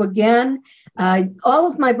with you again. All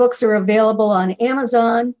of my books are available on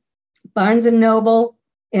Amazon, Barnes & Noble,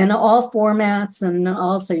 in all formats. And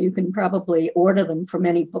also you can probably order them from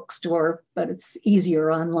any bookstore, but it's easier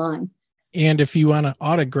online. And if you want an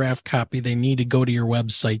autograph copy, they need to go to your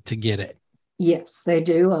website to get it. Yes, they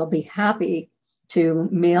do. I'll be happy to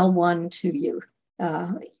mail one to you.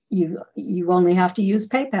 You only have to use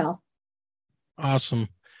PayPal. Awesome.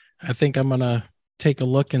 I think I'm going to take a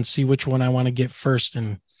look and see which one I want to get first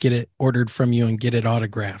and get it ordered from you and get it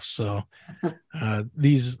autographed. So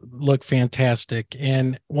these look fantastic.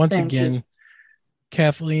 And once again,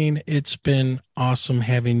 Kathleen, it's been awesome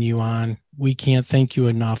having you on. We can't thank you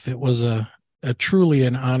enough. It was a truly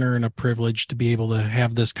an honor and a privilege to be able to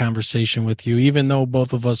have this conversation with you, even though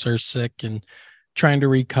both of us are sick and trying to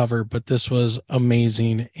recover, but this was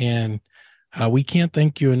amazing. And we can't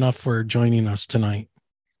thank you enough for joining us tonight.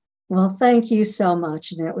 Well, thank you so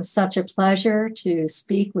much. And it was such a pleasure to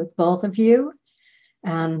speak with both of you,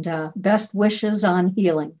 and best wishes on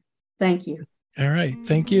healing. Thank you. All right.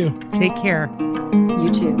 Thank you. Take care. You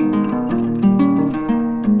too.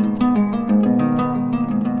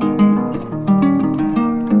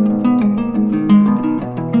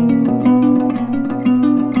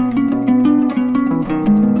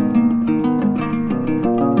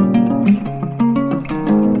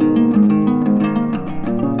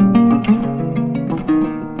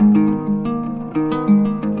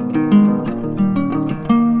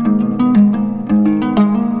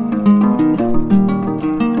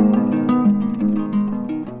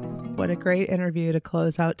 Great interview to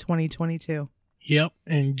close out 2022. Yep.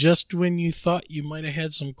 And just when you thought you might have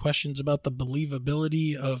had some questions about the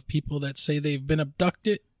believability of people that say they've been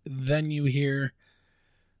abducted, then you hear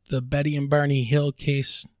the Betty and Barney Hill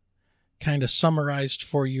case kind of summarized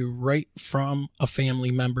for you right from a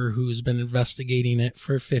family member who's been investigating it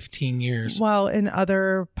for 15 years. Well, in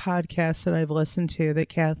other podcasts that I've listened to that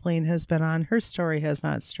Kathleen has been on, her story has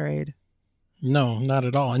not strayed. No, not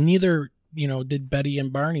at all. And neither, did Betty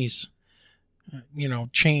and Barney's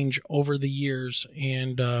change over the years.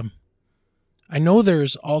 And I know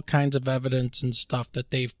there's all kinds of evidence and stuff that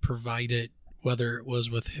they've provided, whether it was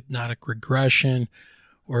with hypnotic regression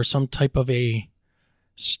or some type of a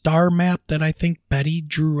star map that I think Betty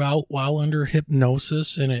drew out while under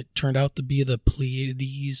hypnosis, and it turned out to be the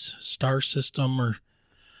Pleiades star system or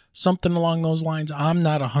something along those lines. I'm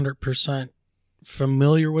not 100%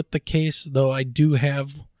 familiar with the case, though I do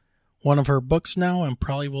have one of her books now, and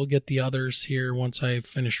probably will get the others here once I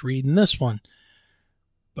finish reading this one.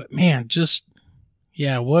 But man,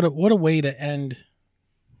 what a way to end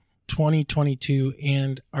 2022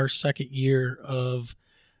 and our second year of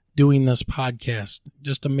doing this podcast.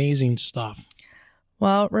 Just amazing stuff.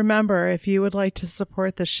 Well, remember, if you would like to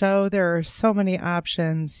support the show, there are so many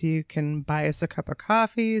options. You can buy us a cup of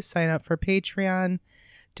coffee, sign up for Patreon,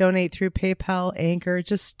 donate through PayPal, Anchor.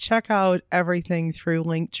 Just check out everything through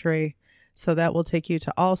Linktree. So that will take you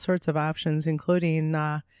to all sorts of options, including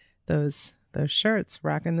those shirts,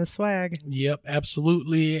 rocking the swag. Yep,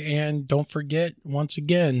 absolutely. And don't forget, once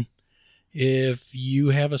again, if you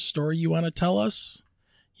have a story you want to tell us,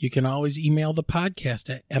 you can always email the podcast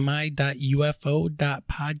at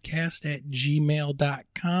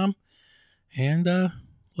mi.ufo.podcast@gmail.com and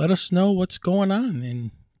let us know what's going on, and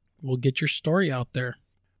we'll get your story out there.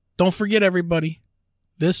 Don't forget, everybody,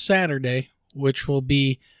 this Saturday, which will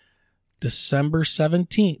be December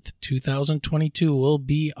 17th, 2022, will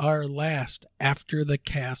be our last After the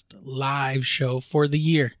Cast live show for the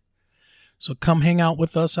year. So come hang out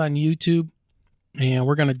with us on YouTube, and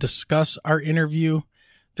we're going to discuss our interview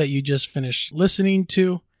that you just finished listening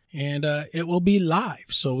to, and it will be live.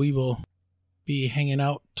 So we will be hanging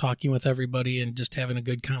out, talking with everybody, and just having a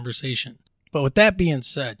good conversation. But with that being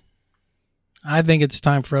said, I think it's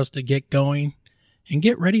time for us to get going and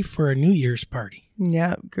get ready for a New Year's party.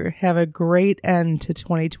 Yeah, have a great end to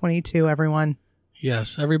 2022, everyone.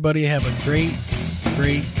 Yes, everybody have a great,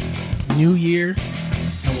 great New Year,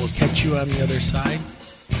 and we'll catch you on the other side.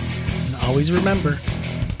 And always remember,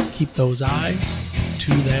 keep those eyes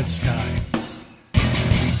to that sky.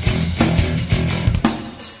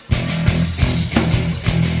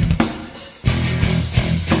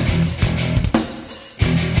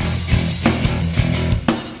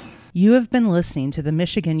 You have been listening to the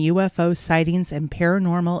Michigan UFO Sightings and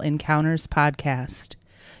Paranormal Encounters podcast.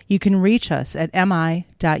 You can reach us at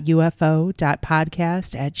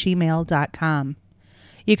mi.ufo.podcast@gmail.com.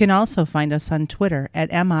 You can also find us on Twitter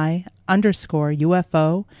at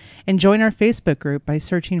mi_UFO and join our Facebook group by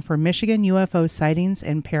searching for Michigan UFO Sightings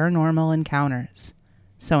and Paranormal Encounters.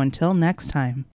 So until next time.